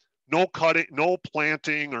 No cutting, no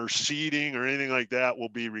planting or seeding or anything like that will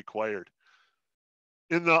be required.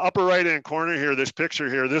 In the upper right-hand corner here, this picture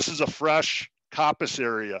here, this is a fresh coppice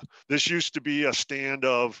area. This used to be a stand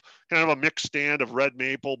of, kind of a mixed stand of red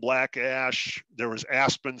maple, black ash. There was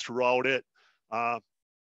aspen throughout it,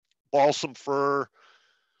 balsam fir.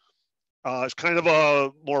 It's kind of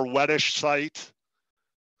a more wettish site.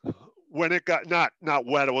 when it got not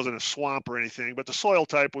wet, it wasn't a swamp or anything, but the soil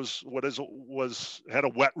type had a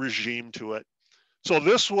wet regime to it. So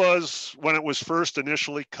this was when it was first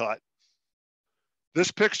initially cut.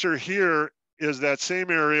 This picture here is that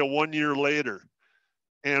same area 1 year later.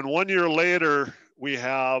 And 1 year later, we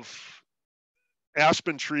have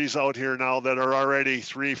aspen trees out here now that are already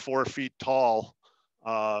 3-4 feet tall,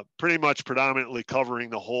 pretty much predominantly covering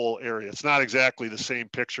the whole area. It's not exactly the same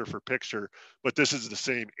picture for picture, but this is the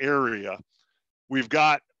same area. We've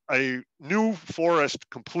got a new forest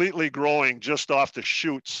completely growing just off the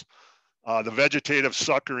shoots, the vegetative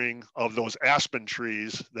suckering of those aspen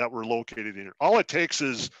trees that were located in here. All it takes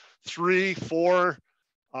is 3-4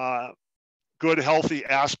 good healthy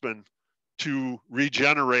aspen to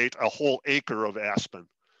regenerate a whole acre of aspen.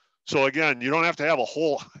 So again, you don't have to have a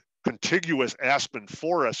whole contiguous aspen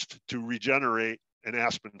forest to regenerate an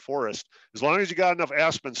aspen forest. As long as you got enough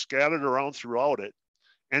aspen scattered around throughout it,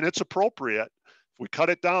 and it's appropriate, if we cut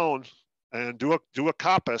it down and do a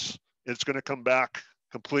coppice, it's going to come back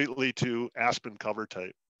completely to aspen cover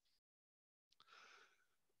type.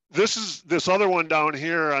 This other one down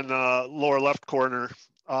here on the lower left corner.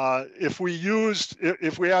 If we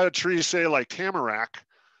had a tree, say like tamarack,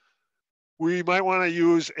 we might want to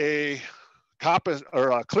use a coppice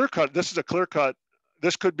or a clear cut. This is a clear cut.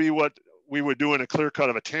 This could be what we would do in a clear cut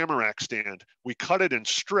of a tamarack stand. We cut it in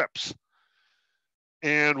strips.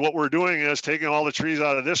 And what we're doing is taking all the trees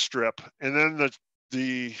out of this strip, and then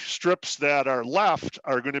the strips that are left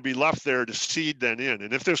are going to be left there to seed then in.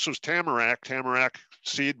 And if this was tamarack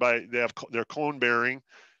seed they're cone bearing.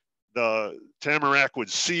 The tamarack would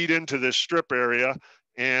seed into this strip area,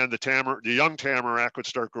 and the young tamarack would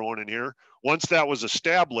start growing in here. Once that was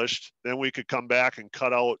established, then we could come back and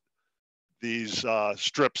cut out these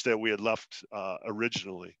strips that we had left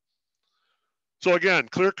originally. So again,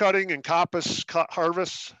 clear cutting and coppice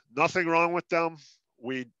harvests, nothing wrong with them.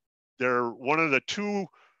 They're one of the two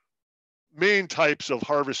main types of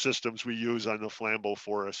harvest systems we use on the Flambeau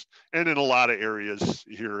Forest and in a lot of areas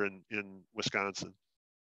here in Wisconsin.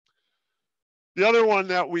 The other one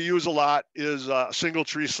that we use a lot is single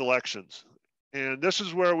tree selections. And this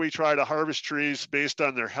is where we try to harvest trees based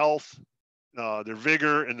on their health, their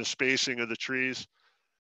vigor, and the spacing of the trees.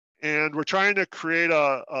 And we're trying to create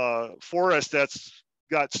a forest that's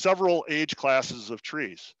got several age classes of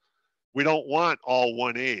trees. We don't want all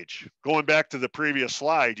one age. Going back to the previous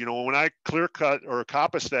slide, when I clear cut or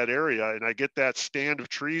coppice that area and I get that stand of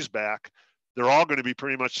trees back, they're all going to be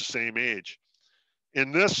pretty much the same age.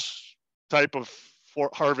 In this type of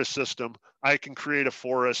harvest system, I can create a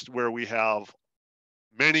forest where we have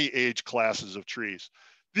many age classes of trees.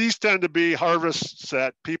 These tend to be harvests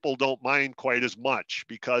that people don't mind quite as much,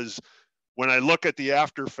 because when I look at the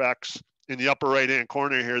after effects in the upper right hand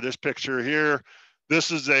corner here, this picture here,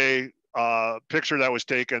 this is a picture that was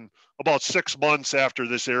taken about 6 months after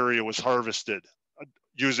this area was harvested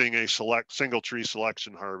using a single tree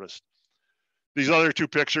selection harvest. These other two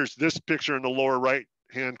pictures, this picture in the lower right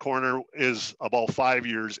hand corner is about 5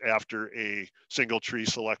 years after a single tree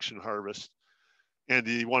selection harvest. And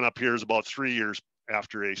the one up here is about 3 years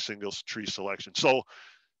after a single tree selection. So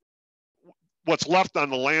what's left on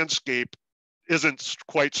the landscape isn't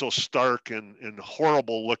quite so stark and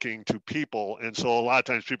horrible looking to people. And so a lot of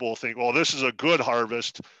times people will think, well, this is a good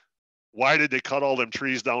harvest. Why did they cut all them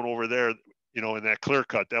trees down over there, in that clear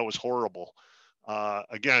cut? That was horrible.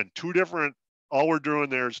 Again, all we're doing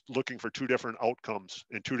there is looking for two different outcomes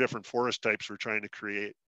and two different forest types we're trying to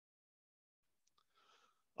create.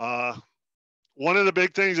 One of the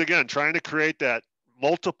big things, again, trying to create that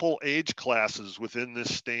multiple age classes within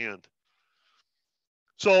this stand.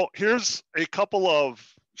 So here's a couple of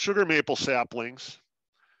sugar maple saplings.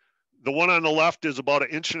 The one on the left is about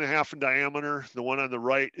 1.5 inches in diameter. The one on the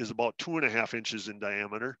right is about 2.5 inches in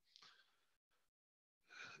diameter.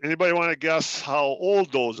 Anybody want to guess how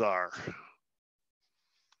old those are?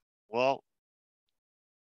 Well,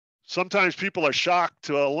 sometimes people are shocked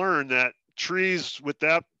to learn that trees with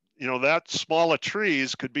that, that small of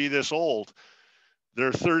trees could be this old.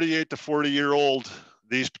 They're 38 to 40-year-old,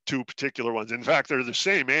 these two particular ones. In fact, they're the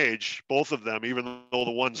same age, both of them, even though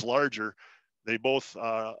the one's larger. They both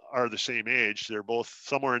are the same age. They're both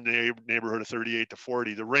somewhere in the neighborhood of 38 to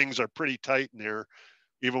 40. The rings are pretty tight in there.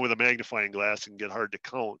 Even with a magnifying glass, it can get hard to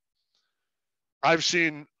count. I've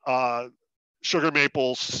seen sugar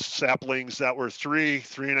maple saplings that were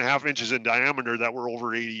 3.5 inches in diameter that were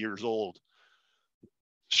over 80 years old.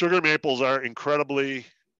 Sugar maples are incredibly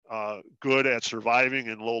good at surviving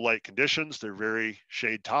in low light conditions. They're very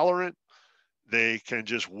shade tolerant. They can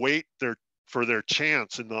just wait for their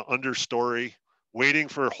chance in the understory waiting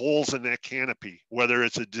for holes in that canopy, whether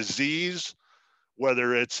it's a disease,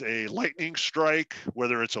 whether it's a lightning strike,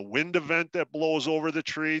 whether it's a wind event that blows over the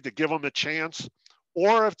tree, to give them a chance,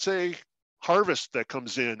 or if it's a harvest that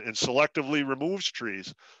comes in and selectively removes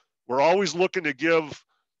trees. We're always looking to give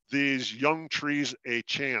these young trees a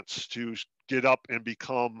chance to get up and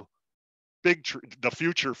become the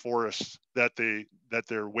future forests that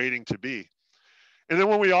they're waiting to be. And then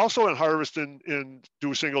when we also harvest and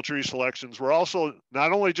do single tree selections, we're also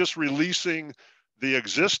not only just releasing the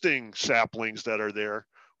existing saplings that are there,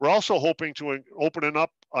 we're also hoping to open it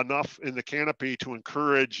up enough in the canopy to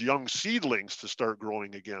encourage young seedlings to start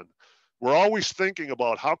growing again. We're always thinking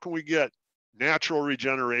about how can we get natural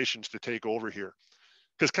regenerations to take over here.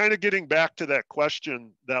 Because kind of getting back to that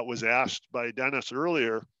question that was asked by Dennis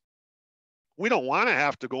earlier, we don't want to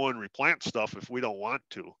have to go and replant stuff if we don't want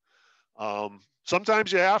to.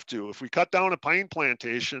 Sometimes you have to. If we cut down a pine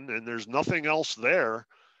plantation and there's nothing else there,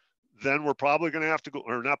 then we're probably going to have to go,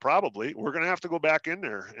 or not probably, we're going to have to go back in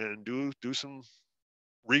there and do some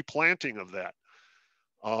replanting of that.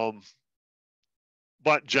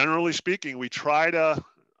 But generally speaking, we try to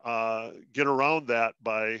get around that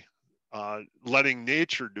by letting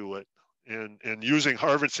nature do it and using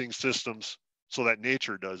harvesting systems so that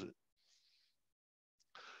nature does it.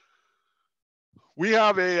 We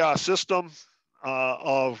have a system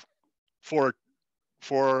for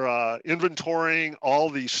inventorying all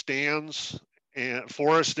the stands and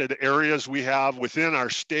forested areas we have within our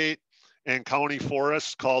state and county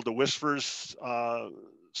forests called the Whispers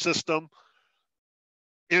system.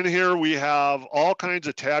 In here we have all kinds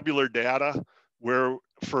of tabular data where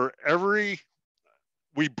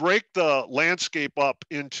we break the landscape up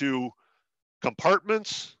into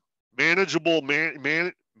compartments, manageable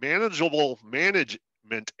management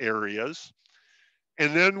areas,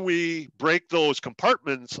 and then we break those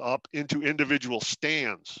compartments up into individual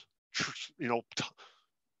stands,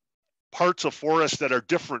 parts of forest that are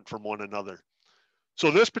different from one another. So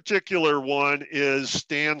this particular one is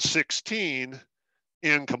stand 16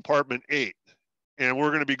 in compartment 8. And we're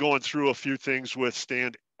going to be going through a few things with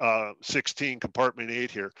stand 16 compartment 8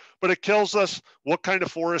 here. But it tells us what kind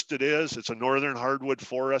of forest it is. It's a northern hardwood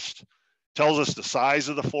forest. Tells us the size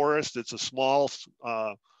of the forest. It's a small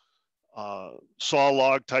saw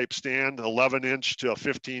log type stand, 11-inch to a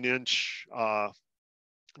 15-inch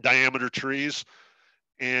diameter trees.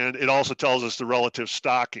 And it also tells us the relative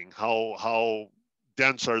stocking, how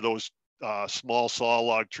dense are those small saw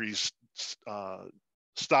log trees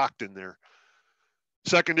stocked in there.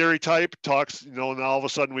 Secondary type talks, and all of a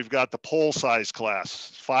sudden we've got the pole size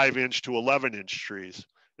class, 5-inch to 11-inch trees.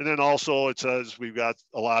 And then also it says we've got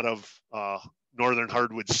a lot of northern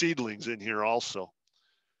hardwood seedlings in here also.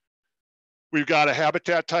 We've got a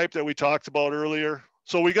habitat type that we talked about earlier.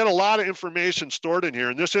 So we got a lot of information stored in here,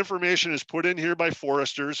 and this information is put in here by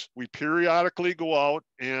foresters. We periodically go out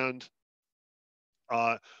and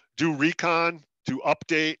do recon to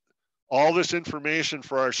update all this information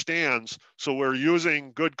for our stands. So we're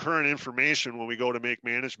using good current information when we go to make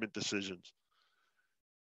management decisions.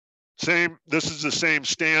 This is the same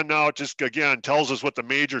stand now. It just, again, tells us what the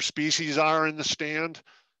major species are in the stand.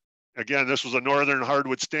 Again, this was a northern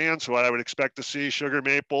hardwood stand, so I would expect to see sugar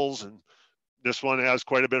maples, and this one has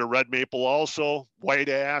quite a bit of red maple also, white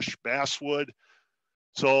ash, basswood.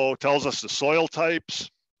 So it tells us the soil types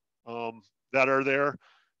that are there.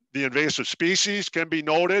 The invasive species can be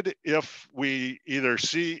noted if we either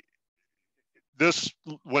see this,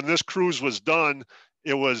 when this cruise was done,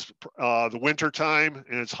 it was the winter time,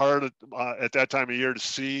 and it's hard at that time of year to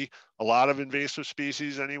see a lot of invasive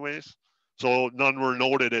species anyways. So none were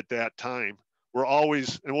noted at that time. We're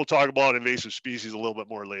always, and we'll talk about invasive species a little bit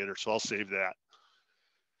more later, so I'll save that.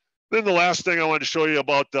 Then the last thing I wanted to show you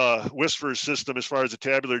about the Whispers system as far as the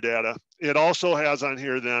tabular data, it also has on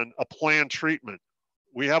here then a planned treatment.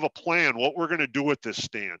 We have a plan what we're going to do with this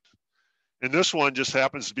stand. And this one just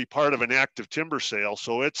happens to be part of an active timber sale.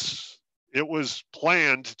 So it was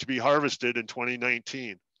planned to be harvested in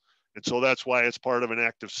 2019. And so that's why it's part of an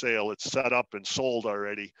active sale. It's set up and sold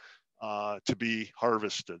already to be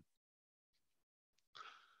harvested.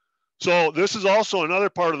 So this is also another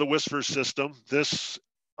part of the Whispers system. This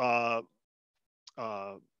air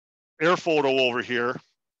photo over here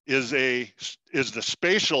is the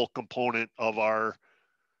spatial component of our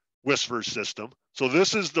Whispers system. So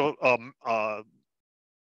this is the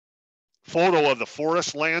photo of the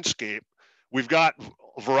forest landscape. We've got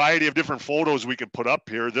a variety of different photos we can put up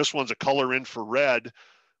here. This one's a color infrared.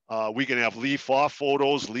 We can have leaf off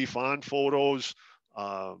photos, leaf on photos,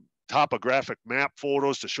 topographic map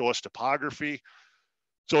photos to show us topography.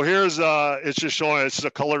 So here's, it's just showing, it's the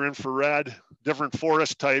color infrared, different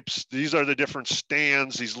forest types. These are the different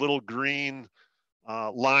stands. These little green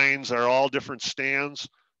lines are all different stands.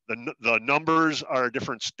 The numbers are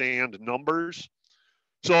different stand numbers.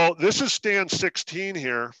 So this is stand 16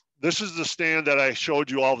 here. This is the stand that I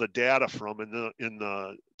showed you all the data from in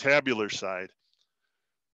the tabular side.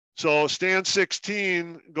 So stand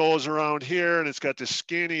 16 goes around here and it's got this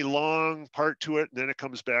skinny long part to it, and then it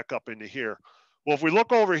comes back up into here. Well, if we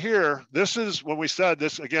look over here, this is when we said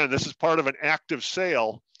this, again, this is part of an active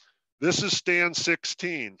sale. This is stand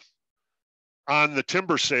 16 on the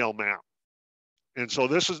timber sale map. And so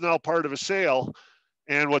this is now part of a sale.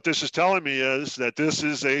 And what this is telling me is that this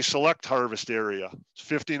is a select harvest area. It's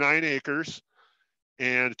 59 acres,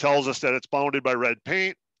 and it tells us that it's bounded by red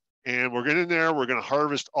paint. And we're getting there, we're gonna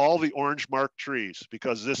harvest all the orange marked trees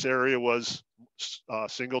because this area was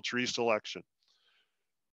single tree selection.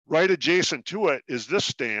 Right adjacent to it is this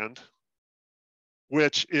stand,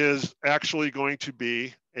 which is actually going to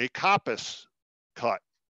be a coppice cut.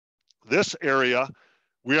 This area,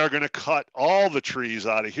 we are going to cut all the trees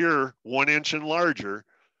out of here 1 inch and larger,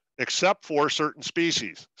 except for certain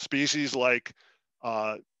species. Species like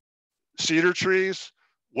cedar trees,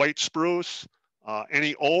 white spruce,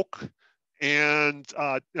 any oak, and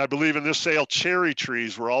I believe in this sale, cherry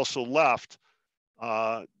trees were also left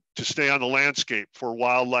to stay on the landscape for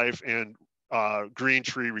wildlife and green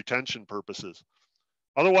tree retention purposes.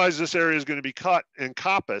 Otherwise, this area is going to be cut and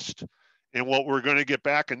coppiced. And what we're going to get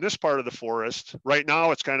back in this part of the forest, right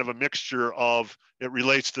now it's kind of a mixture of, it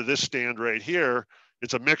relates to this stand right here.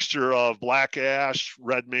 It's a mixture of black ash,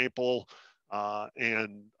 red maple,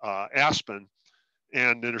 and aspen.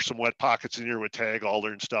 And then there's some wet pockets in here with tag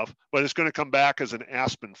alder and stuff, but it's going to come back as an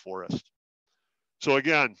aspen forest. So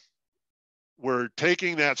again, we're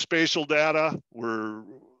taking that spatial data, we're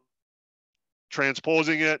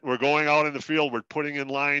transposing it, we're going out in the field, we're putting in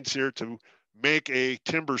lines here to make a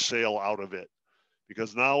timber sale out of it.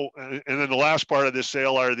 Because now, and then the last part of this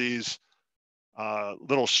sale are these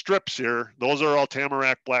little strips here. Those are all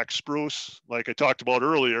tamarack black spruce. Like I talked about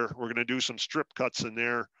earlier, we're gonna do some strip cuts in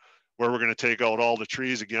there where we're gonna take out all the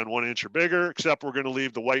trees, again, 1 inch or bigger, except we're gonna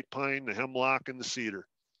leave the white pine, the hemlock, and the cedar.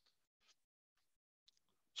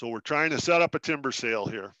 So we're trying to set up a timber sale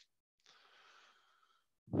here.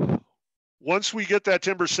 Once we get that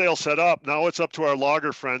timber sale set up, now it's up to our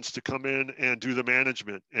logger friends to come in and do the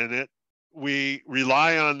management. And we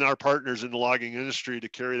rely on our partners in the logging industry to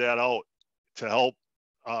carry that out to help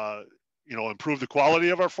improve the quality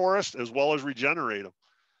of our forest as well as regenerate them.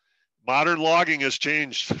 Modern logging has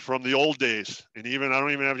changed from the old days. And even, I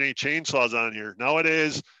don't even have any chainsaws on here.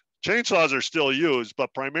 Nowadays, chainsaws are still used,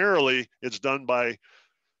 but primarily it's done by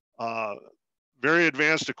very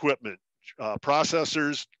advanced equipment,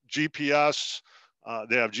 processors, GPS,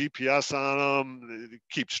 they have GPS on them. It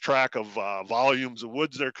keeps track of volumes of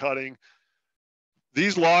woods they're cutting.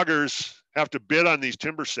 These loggers have to bid on these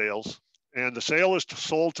timber sales, and the sale is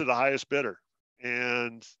sold to the highest bidder.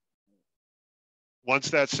 And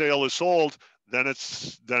once that sale is sold, then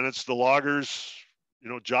it's the logger's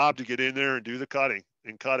job to get in there and do the cutting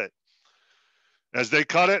and cut it. As they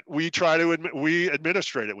cut it, we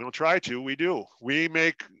administrate it. We don't try to, we do. We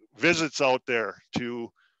make visits out there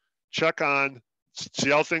to check on, see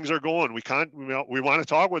how things are going. We want to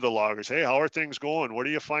talk with the loggers. Hey, how are things going? What are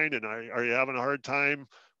you finding? Are you having a hard time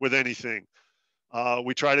with anything?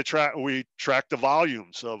 We try to track the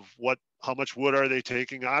volumes of how much wood are they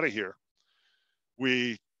taking out of here.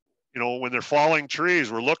 When they're falling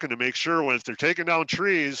trees, we're looking to make sure if they're taking down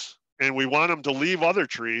trees and we want them to leave other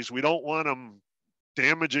trees, we don't want them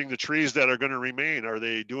damaging the trees that are going to remain. Are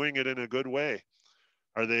they doing it in a good way?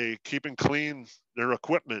 Are they keeping clean their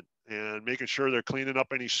equipment and making sure they're cleaning up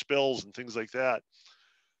any spills and things like that?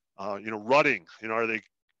 Rutting, are they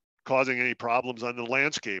causing any problems on the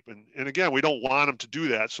landscape? And again, we don't want them to do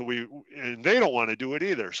that. And they don't want to do it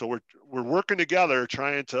either. So we're working together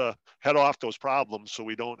trying to head off those problems so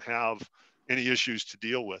we don't have any issues to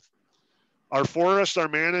deal with. Our forests are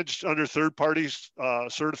managed under third-party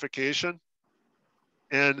certification.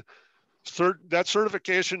 And that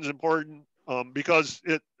certification is important because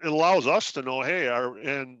it allows us to know, hey,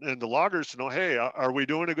 and the loggers to know, hey, are we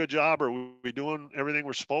doing a good job? Are we doing everything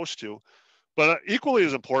we're supposed to? But equally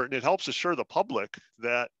as important, it helps assure the public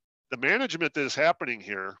that the management that is happening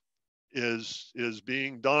here is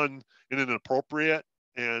being done in an appropriate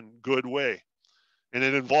and good way. And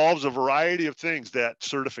it involves a variety of things, that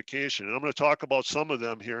certification. And I'm going to talk about some of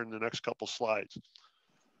them here in the next couple slides.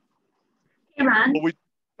 Hey, Ron.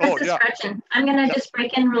 Gretchen. I'm going to just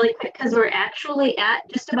break in really quick because we're actually at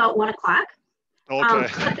just about 1 o'clock. Okay.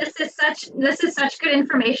 But this is such good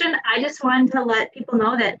information. I just wanted to let people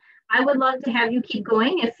know that I would love to have you keep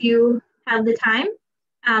going if you have the time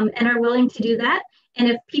and are willing to do that. And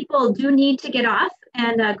if people do need to get off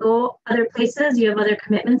and go other places, you have other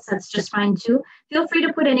commitments, that's just fine too. Feel free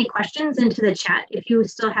to put any questions into the chat if you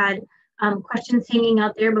still had questions hanging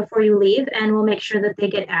out there before you leave, and we'll make sure that they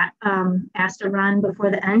get asked or run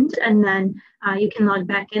before the end. And then you can log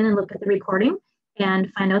back in and look at the recording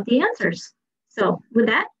and find out the answers. So with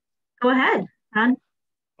that, go ahead, Ron.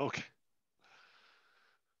 Okay.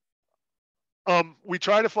 We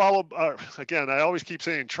try to follow, again, I always keep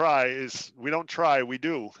saying try, is we don't try, we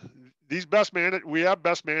do. We have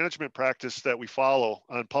best management practice that we follow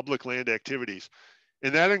on public land activities.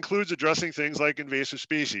 And that includes addressing things like invasive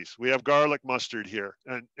species. We have garlic mustard here.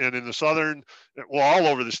 And in the southern, well, all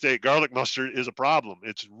over the state, garlic mustard is a problem.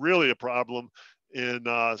 It's really a problem in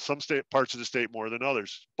some parts of the state more than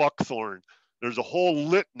others. Buckthorn. There's a whole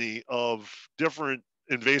litany of different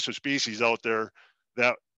invasive species out there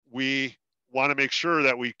that we want to make sure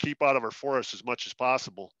that we keep out of our forests as much as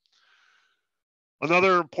possible.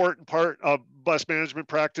 Another important part of best management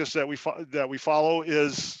practice that we follow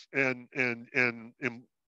is and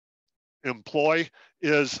employ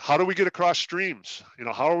is, how do we get across streams? You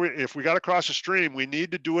know, if we got to cross a stream, we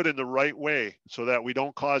need to do it in the right way so that we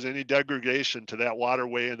don't cause any degradation to that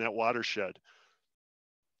waterway and that watershed.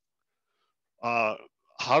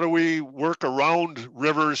 How do we work around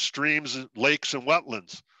rivers, streams, lakes, and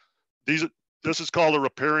wetlands? This is called a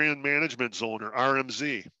riparian management zone, or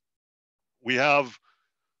RMZ. We have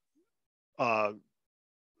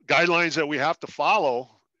guidelines that we have to follow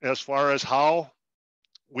as far as how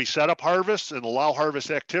we set up harvests and allow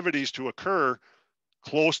harvest activities to occur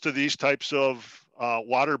close to these types of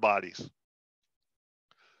water bodies.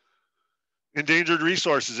 Endangered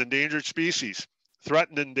resources, endangered species,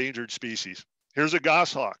 threatened endangered species. Here's a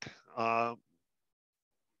goshawk.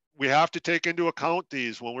 We have to take into account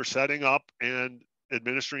these when we're setting up and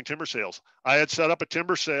administering timber sales. I had set up a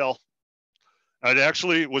timber sale. It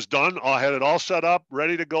actually was done. I had it all set up,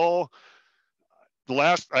 ready to go.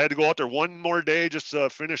 I had to go out there one more day just to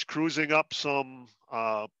finish cruising up some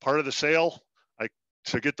part of the sale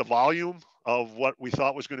to get the volume of what we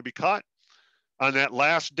thought was going to be cut. On that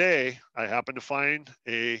last day, I happened to find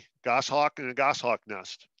a goshawk and a goshawk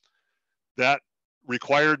nest. That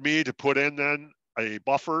required me to put in then a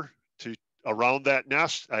buffer around that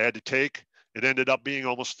nest. I had to take, it ended up being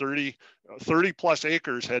almost 30 plus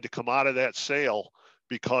acres had to come out of that sale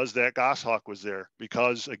because that goshawk was there.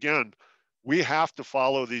 Because again, we have to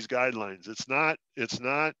follow these guidelines. It's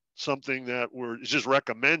not something that it's just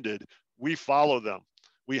recommended. We follow them.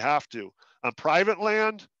 We have to. On private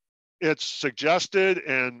land, it's suggested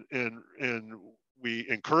and we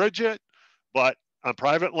encourage it, but on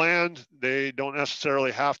private land, they don't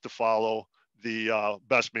necessarily have to follow the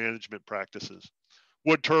best management practices.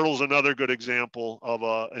 Wood turtle is another good example of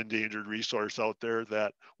an endangered resource out there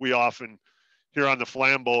that we often, here on the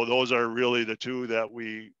Flambeau, those are really the two that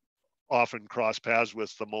we often cross paths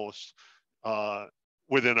with the most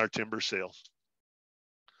within our timber sales.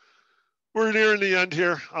 We're nearing the end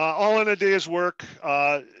here. All in a day's work.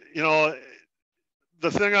 You know,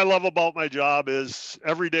 the thing I love about my job is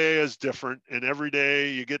every day is different, and every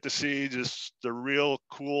day you get to see just the real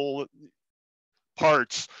cool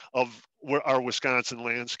parts of our Wisconsin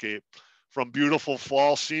landscape, from beautiful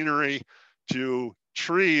fall scenery to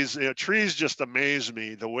trees. You know, trees just amaze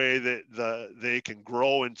me the way that they can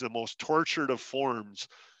grow into the most tortured of forms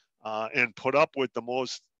and put up with the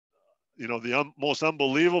most, you know, the most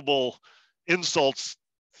unbelievable insults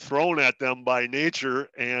thrown at them by nature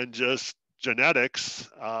and just genetics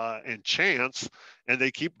and chance, and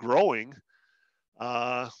they keep growing.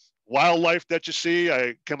 Wildlife that you see,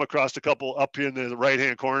 I come across a couple up in the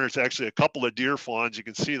right-hand corner. It's actually a couple of deer fawns. You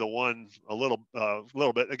can see the one a little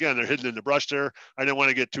bit. Again, they're hidden in the brush there. I didn't want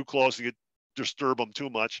to get too close and disturb them too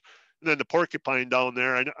much. And then the porcupine down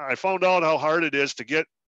there. I found out how hard it is to get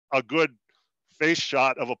a good face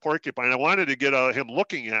shot of a porcupine. I wanted to get him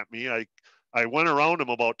looking at me. I went around him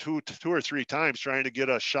about two or three times trying to get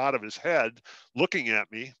a shot of his head looking at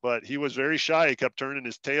me, but he was very shy. He kept turning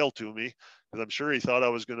his tail to me because I'm sure he thought I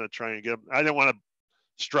was going to try and get him. I didn't want to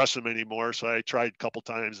stress him anymore, so I tried a couple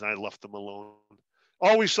times and I left him alone.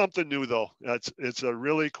 Always something new though. It's a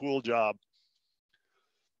really cool job.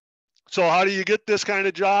 So how do you get this kind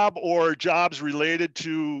of job or jobs related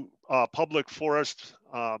to public forest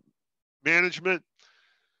management?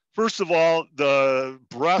 First of all, the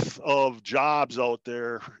breadth of jobs out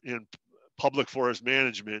there in public forest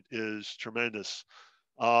management is tremendous.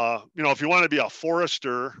 You know, if you want to be a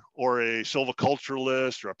forester or a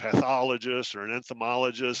silviculturalist or a pathologist or an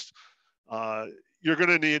entomologist, you're going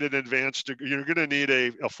to need an advanced degree. You're going to need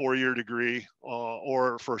a 4-year degree,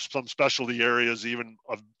 or for some specialty areas, even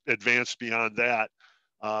advanced beyond that,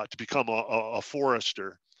 to become a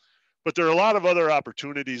forester. But there are a lot of other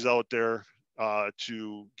opportunities out there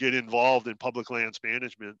to get involved in public lands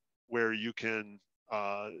management where you can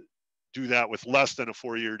do that with less than a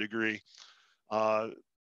 4-year degree.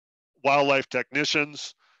 Wildlife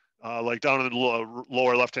technicians, like down in the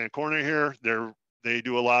lower left-hand corner here, they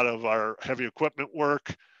do a lot of our heavy equipment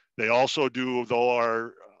work. They also do,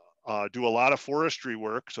 though, do a lot of forestry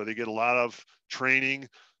work. So they get a lot of training,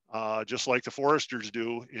 just like the foresters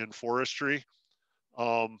do in forestry.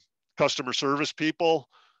 Customer service people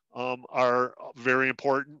are very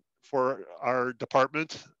important for our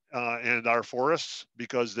department and our forests,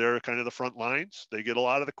 because they're kind of the front lines. They get a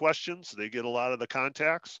lot of the questions, they get a lot of the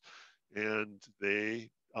contacts, and they,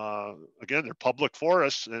 again, they're public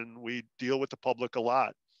forests, and we deal with the public a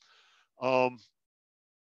lot.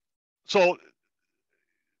 So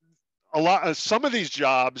some of these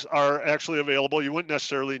jobs are actually available. You wouldn't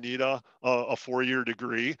necessarily need a 4-year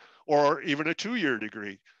degree or even a 2-year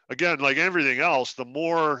degree. Again, like everything else, the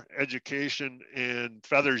more education and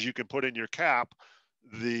feathers you can put in your cap,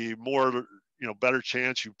 the more, better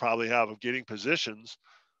chance you probably have of getting positions.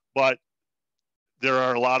 But there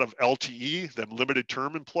are a lot of LTE, the limited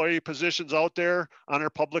term employee positions out there on our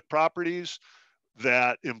public properties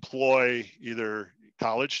that employ either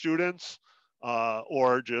college students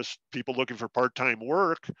or just people looking for part-time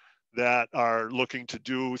work that are looking to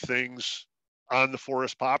do things on the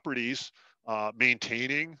forest properties,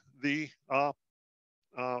 maintaining the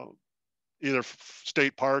either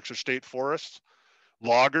state parks or state forests.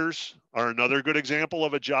 Loggers are another good example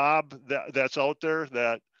of a job that's out there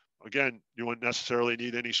that, again, you wouldn't necessarily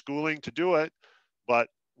need any schooling to do it, but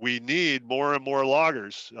we need more and more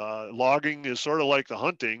loggers. Logging is sort of like the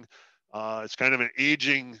hunting. It's kind of an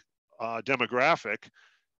aging demographic,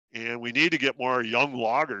 and we need to get more young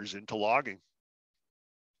loggers into logging.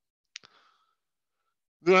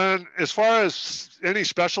 Then as far as any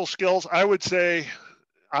special skills, I would say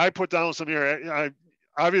I put down some here.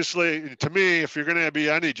 Obviously, to me, if you're going to be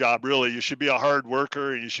any job, really, you should be a hard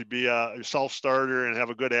worker, and you should be a self-starter and have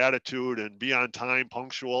a good attitude and be on time,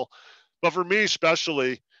 punctual. But for me,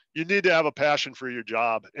 especially, you need to have a passion for your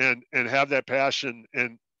job and have that passion.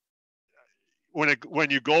 And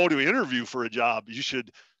when you go to interview for a job, you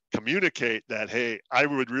should communicate that, hey, I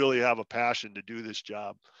would really have a passion to do this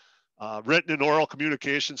job. Written and oral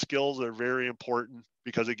communication skills are very important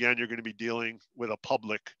because, again, you're going to be dealing with a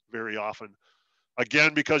public very often.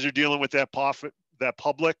 Again, because you're dealing with that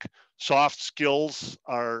public, soft skills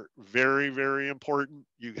are very, very important.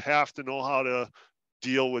 You have to know how to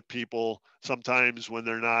deal with people sometimes when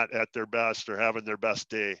they're not at their best or having their best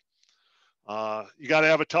day. You got to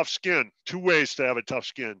have a tough skin. 2 ways to have a tough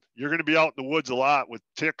skin. You're going to be out in the woods a lot with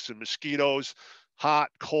ticks and mosquitoes, hot,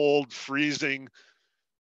 cold, freezing.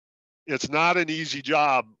 It's not an easy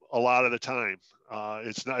job a lot of the time.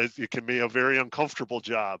 It can be a very uncomfortable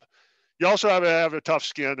job. You also have to have a tough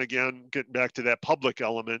skin, again, getting back to that public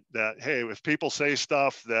element that, hey, if people say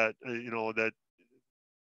stuff that, that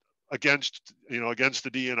against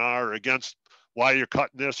the DNR or against why you're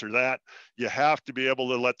cutting this or that, you have to be able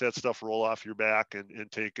to let that stuff roll off your back and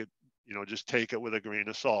take it, just take it with a grain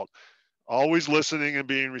of salt. Always listening and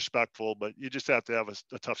being respectful, but you just have to have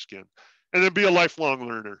a tough skin. And then be a lifelong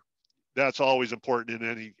learner. That's always important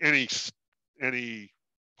in any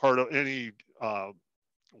part of any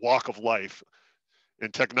walk of life.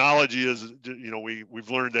 And technology is, we've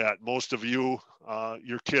learned that. Most of you,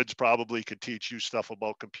 your kids probably could teach you stuff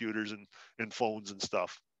about computers and phones and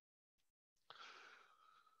stuff.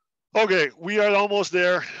 Okay, we are almost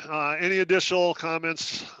there. Any additional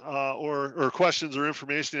comments or questions or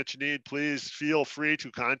information that you need, please feel free to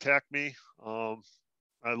contact me.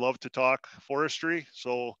 I love to talk forestry,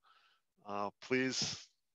 so please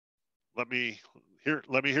let me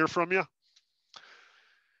hear from you.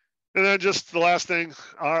 And then just the last thing,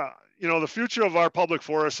 the future of our public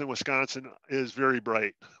forests in Wisconsin is very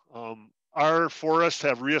bright. Our forests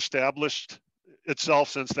have reestablished itself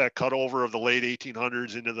since that cutover of the late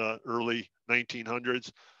 1800s into the early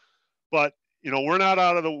 1900s. But, we're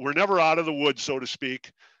never out of the woods, so to speak.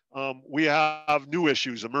 We have new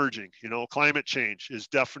issues emerging. Climate change is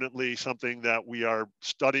definitely something that we are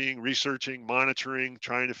studying, researching, monitoring,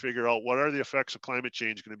 trying to figure out what are the effects of climate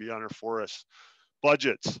change going to be on our forests.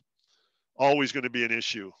 Budgets, always going to be an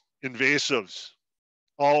issue. Invasives,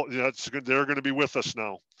 they're going to be with us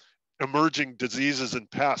now. Emerging diseases and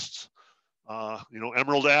pests. You know,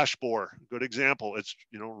 emerald ash borer, good example. It's,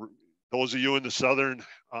 you know, those of you in the southern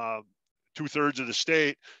 2/3 of the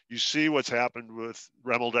state, you see what's happened with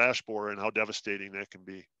emerald ash borer and how devastating that can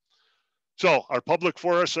be. So our public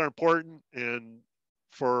forests are important, and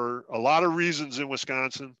for a lot of reasons in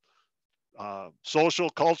Wisconsin, social,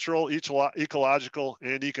 cultural, ecological,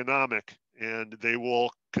 and economic, and they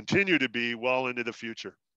will continue to be well into the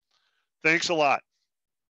future. Thanks a lot.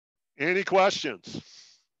 Any questions?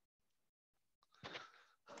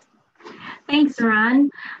 Thanks, Ron.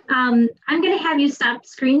 I'm going to have you stop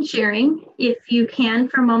screen sharing if you can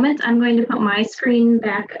for a moment. I'm going to put my screen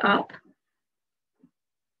back up.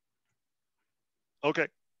 Okay.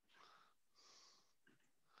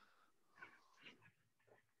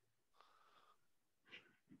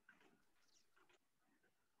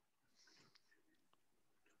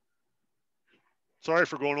 Sorry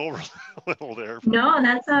for going over a little there. No,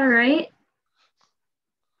 that's all right.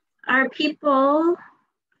 Are people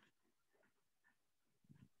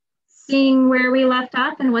seeing where we left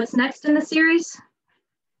off and what's next in the series?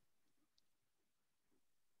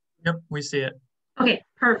 Yep, we see it. Okay,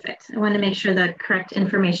 perfect. I want to make sure the correct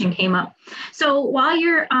information came up. So while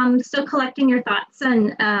you're still collecting your thoughts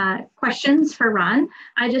and questions for Ron,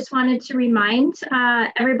 I just wanted to remind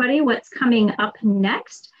everybody what's coming up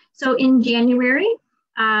next. So in January,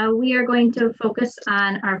 we are going to focus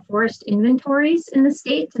on our forest inventories in the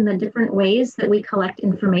state and the different ways that we collect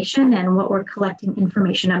information and what we're collecting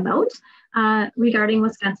information about regarding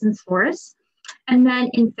Wisconsin's forests. And then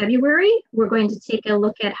in February, we're going to take a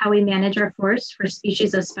look at how we manage our forests for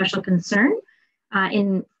species of special concern.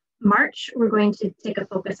 In March, we're going to take a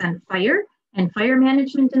focus on fire and fire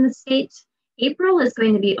management in the state. April is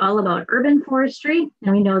going to be all about urban forestry,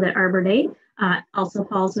 and we know that Arbor Day also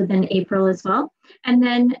falls within April as well. And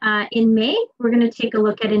then in May, we're going to take a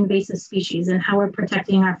look at invasive species and how we're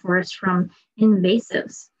protecting our forests from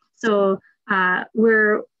invasives. So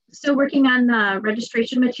we're still working on the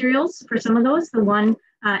registration materials for some of those. The one,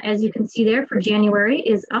 as you can see there, for January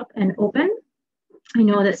is up and open. I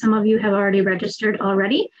know that some of you have already registered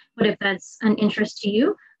already, but if that's an interest to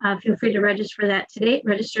you, feel free to register for that today.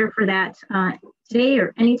 Register for that today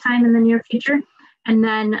or anytime in the near future. And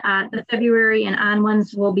then the February and on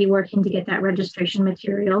ones, we'll be working to get that registration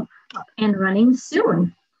material up and running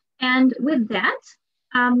soon. And with that,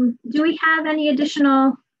 do we have any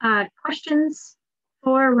additional questions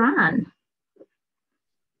for Ron?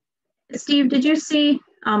 Steve, did you see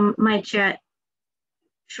my chat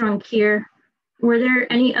shrunk here? Were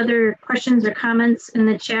there any other questions or comments in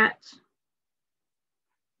the chat?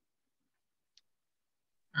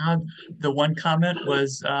 The one comment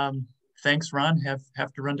was, thanks, Ron,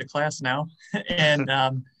 have to run to class now.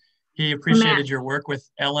 And he appreciated your work with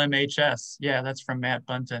LMHS. Yeah, that's from Matt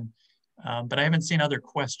Bunton. But I haven't seen other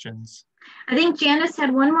questions. I think Janice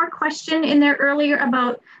had one more question in there earlier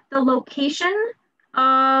about the location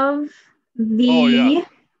of the... Oh, yeah.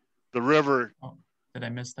 The river. Oh, did I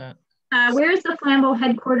miss that? Where is the Flambeau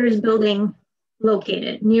headquarters building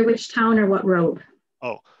located? Near which town or what road?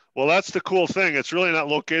 Oh, well, that's the cool thing. It's really not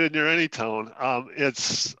located near any town.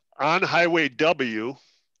 It's on Highway W,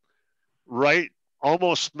 right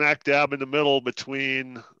almost smack dab in the middle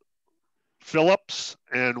between Phillips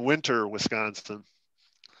and Winter, Wisconsin.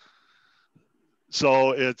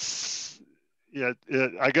 So it's, yeah,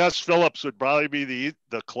 I guess Phillips would probably be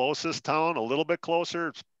the closest town, a little bit closer.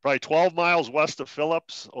 It's probably 12 miles west of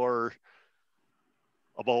Phillips or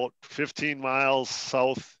about 15 miles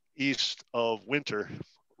southeast of Winter,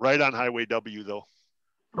 right on Highway W though.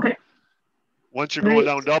 Okay. Once you're going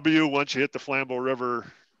down W, once you hit the Flambeau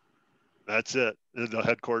River, that's it. The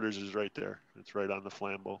headquarters is right there. It's right on the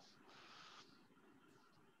Flambeau.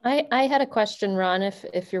 I had a question, Ron,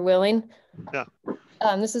 if you're willing. Yeah.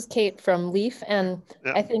 This is Kate from Leaf, and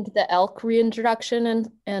yeah. I think the elk reintroduction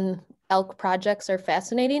and elk projects are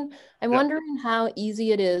fascinating. I'm wondering how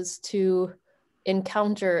easy it is to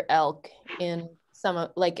encounter elk in some,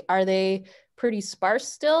 like, are they pretty sparse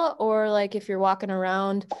still? Or like if you're walking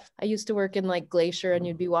around, I used to work in like Glacier and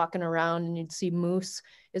you'd be walking around and you'd see moose.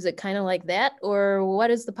 Is it kind of like that? Or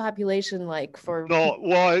what is the population like for? No,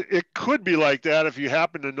 well, it could be like that if you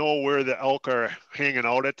happen to know where the elk are hanging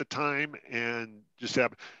out at the time and just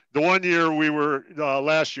happen. The one year we were,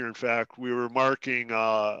 last year, in fact, we were marking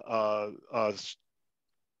a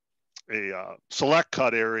select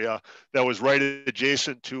cut area that was right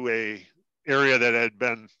adjacent to a area that had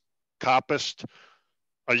been coppiced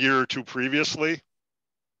a year or two previously.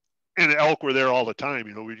 And the elk were there all the time.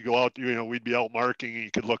 You know, we'd go out, you know, we'd be out marking and you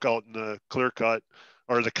could look out in the clear cut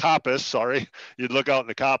or the coppice, sorry. You'd look out in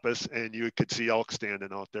the coppice and you could see elk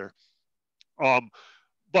standing out there.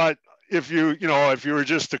 But if you were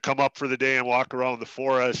just to come up for the day and walk around the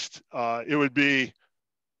forest, it would be,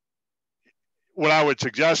 what I would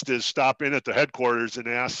suggest is stop in at the headquarters and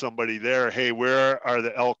ask somebody there, hey, where are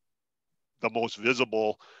the elk the most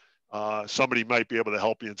visible? Somebody might be able to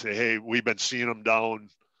help you and say, hey, we've been seeing them down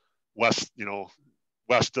west,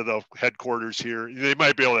 west of the headquarters here. They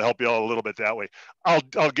might be able to help you out a little bit that way.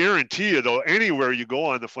 I'll guarantee you though, anywhere you go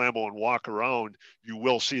on the Flambeau and walk around, you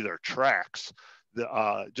will see their tracks.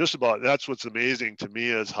 Just about, that's what's amazing to me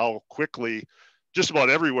is how quickly, just about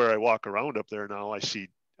everywhere I walk around up there now, I see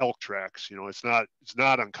elk tracks. It's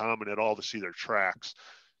not uncommon at all to see their tracks.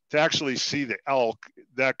 To actually see the elk,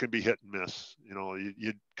 that can be hit and miss.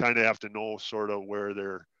 You kind of have to know sort of where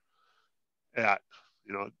they're at.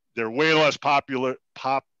 They're way less populous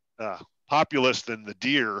than the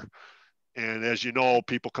deer. And as you know,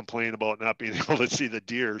 people complain about not being able to see the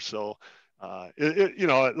deer. So,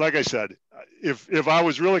 like I said, if I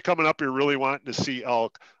was really coming up here really wanting to see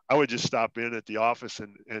elk, I would just stop in at the office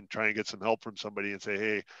and try and get some help from somebody and say,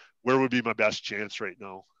 hey, where would be my best chance right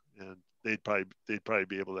now? And they'd probably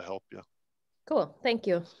be able to help you. Cool, thank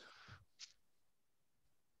you.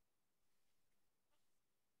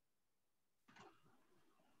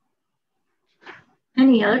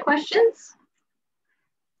 Any other questions?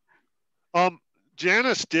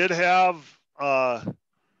 Janice did have,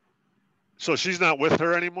 so she's not with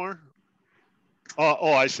her anymore?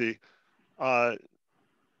 Oh, I see. Where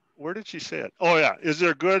did she say it? Oh yeah, is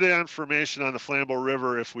there good information on the Flambeau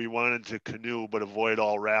River if we wanted to canoe but avoid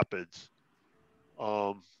all rapids?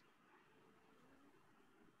 But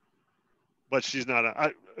she's not,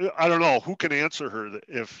 I don't know, who can answer her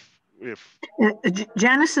if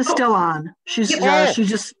Janice is still on. She's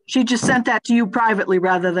she just sent that to you privately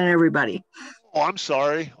rather than everybody. Oh, I'm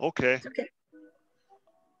sorry. Okay. It's okay.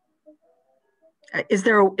 Is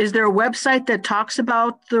there a website that talks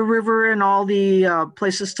about the river and all the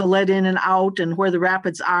places to let in and out and where the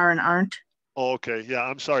rapids are and aren't? Oh, okay. Yeah,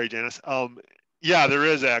 I'm sorry, Janice. Yeah, there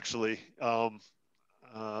is actually. I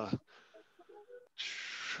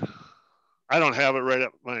don't have it right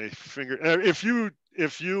at my finger. If you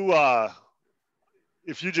just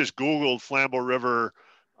Googled Flambeau River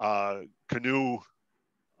canoe,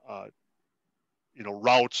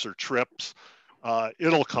 routes or trips,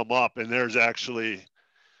 it'll come up, and there's actually,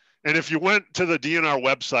 and if you went to the DNR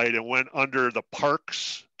website and went under the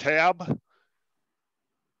parks tab,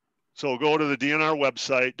 so go to the DNR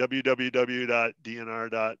website,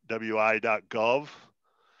 www.dnr.wi.gov.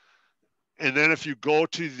 And then if you go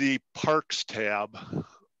to the parks tab,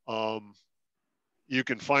 you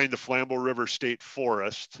can find the Flambeau River State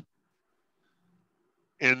Forest.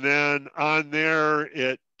 And then on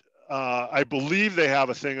there, I believe they have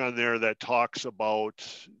a thing on there that talks about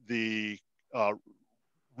the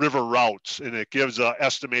river routes, and it gives an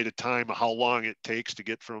estimated time of how long it takes to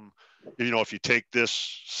get from, if you take this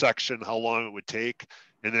section, how long it would take.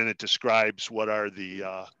 And then it describes what are the,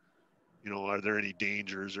 are there any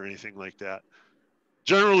dangers or anything like that.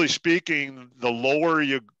 Generally speaking, the lower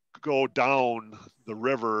you go down the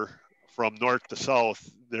river from north to south,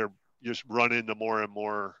 they're just run into more and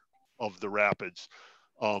more of the rapids.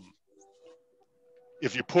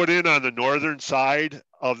 If you put in on the northern side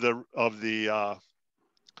of the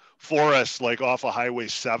forest, like off of Highway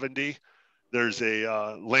 70, there's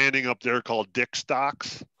a landing up there called Dick's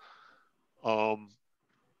Docks.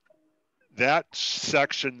 That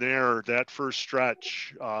section there, that first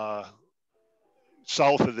stretch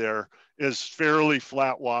south of there, is fairly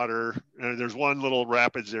flat water. And there's one little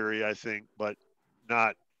rapids area, I think, but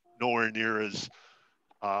nowhere near as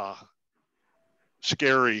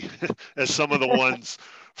scary as some of the ones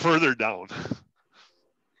further down.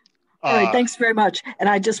 All right, thanks very much. And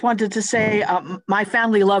I just wanted to say my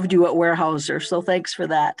family loved you at Weyerhaeuser, so thanks for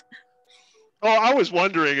that. Oh, I was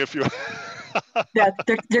wondering if you... Yeah,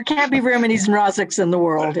 there can't be very many Zmraziks in the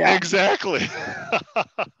world. Yeah. Exactly.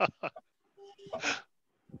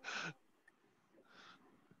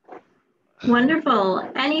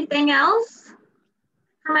 Wonderful. Anything else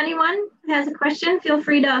from anyone who has a question? Feel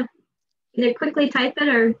free to either quickly type it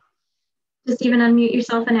or just even unmute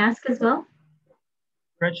yourself and ask as well.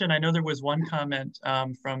 Gretchen, I know there was one comment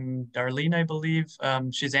from Darlene, I believe.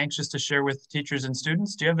 She's anxious to share with teachers and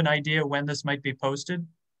students. Do you have an idea when this might be posted?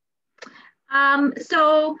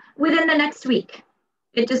 So within the next week.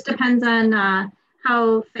 It just depends on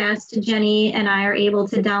how fast Jenny and I are able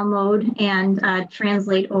to download and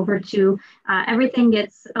translate over to, everything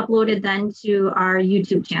gets uploaded then to our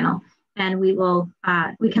YouTube channel. And we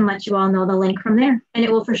can let you all know the link from there. And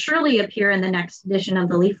it will for surely appear in the next edition of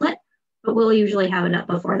the leaflet, but we'll usually have it up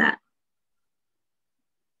before that.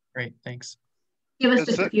 Great, thanks. Give us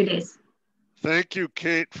just a few days. Thank you,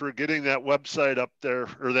 Kate, for getting that website up there,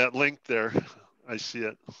 or that link there. I see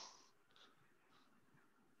it.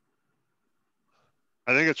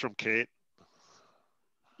 I think it's from Kate.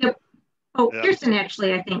 Yep. Oh, Yeah. Kirsten,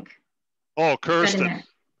 actually, I think. Oh, Kirsten.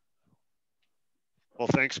 Well,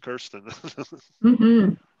 thanks, Kirsten.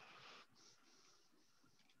 Mm-hmm.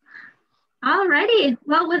 All righty.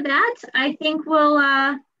 Well, with that, I think we'll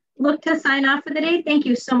look to sign off for the day. Thank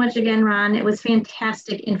you so much again, Ron. It was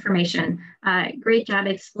fantastic information. Great job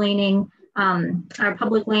explaining our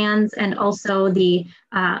public lands and also the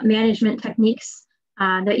management techniques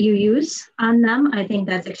that you use on them. I think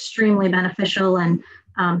that's extremely beneficial, and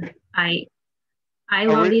I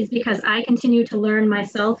love these because I continue to learn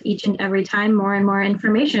myself each and every time more and more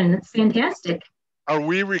information. It's fantastic. Are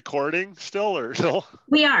we recording still or no?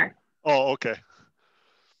 We are. Oh, okay.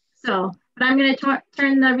 So, but I'm going to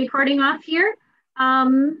turn the recording off here.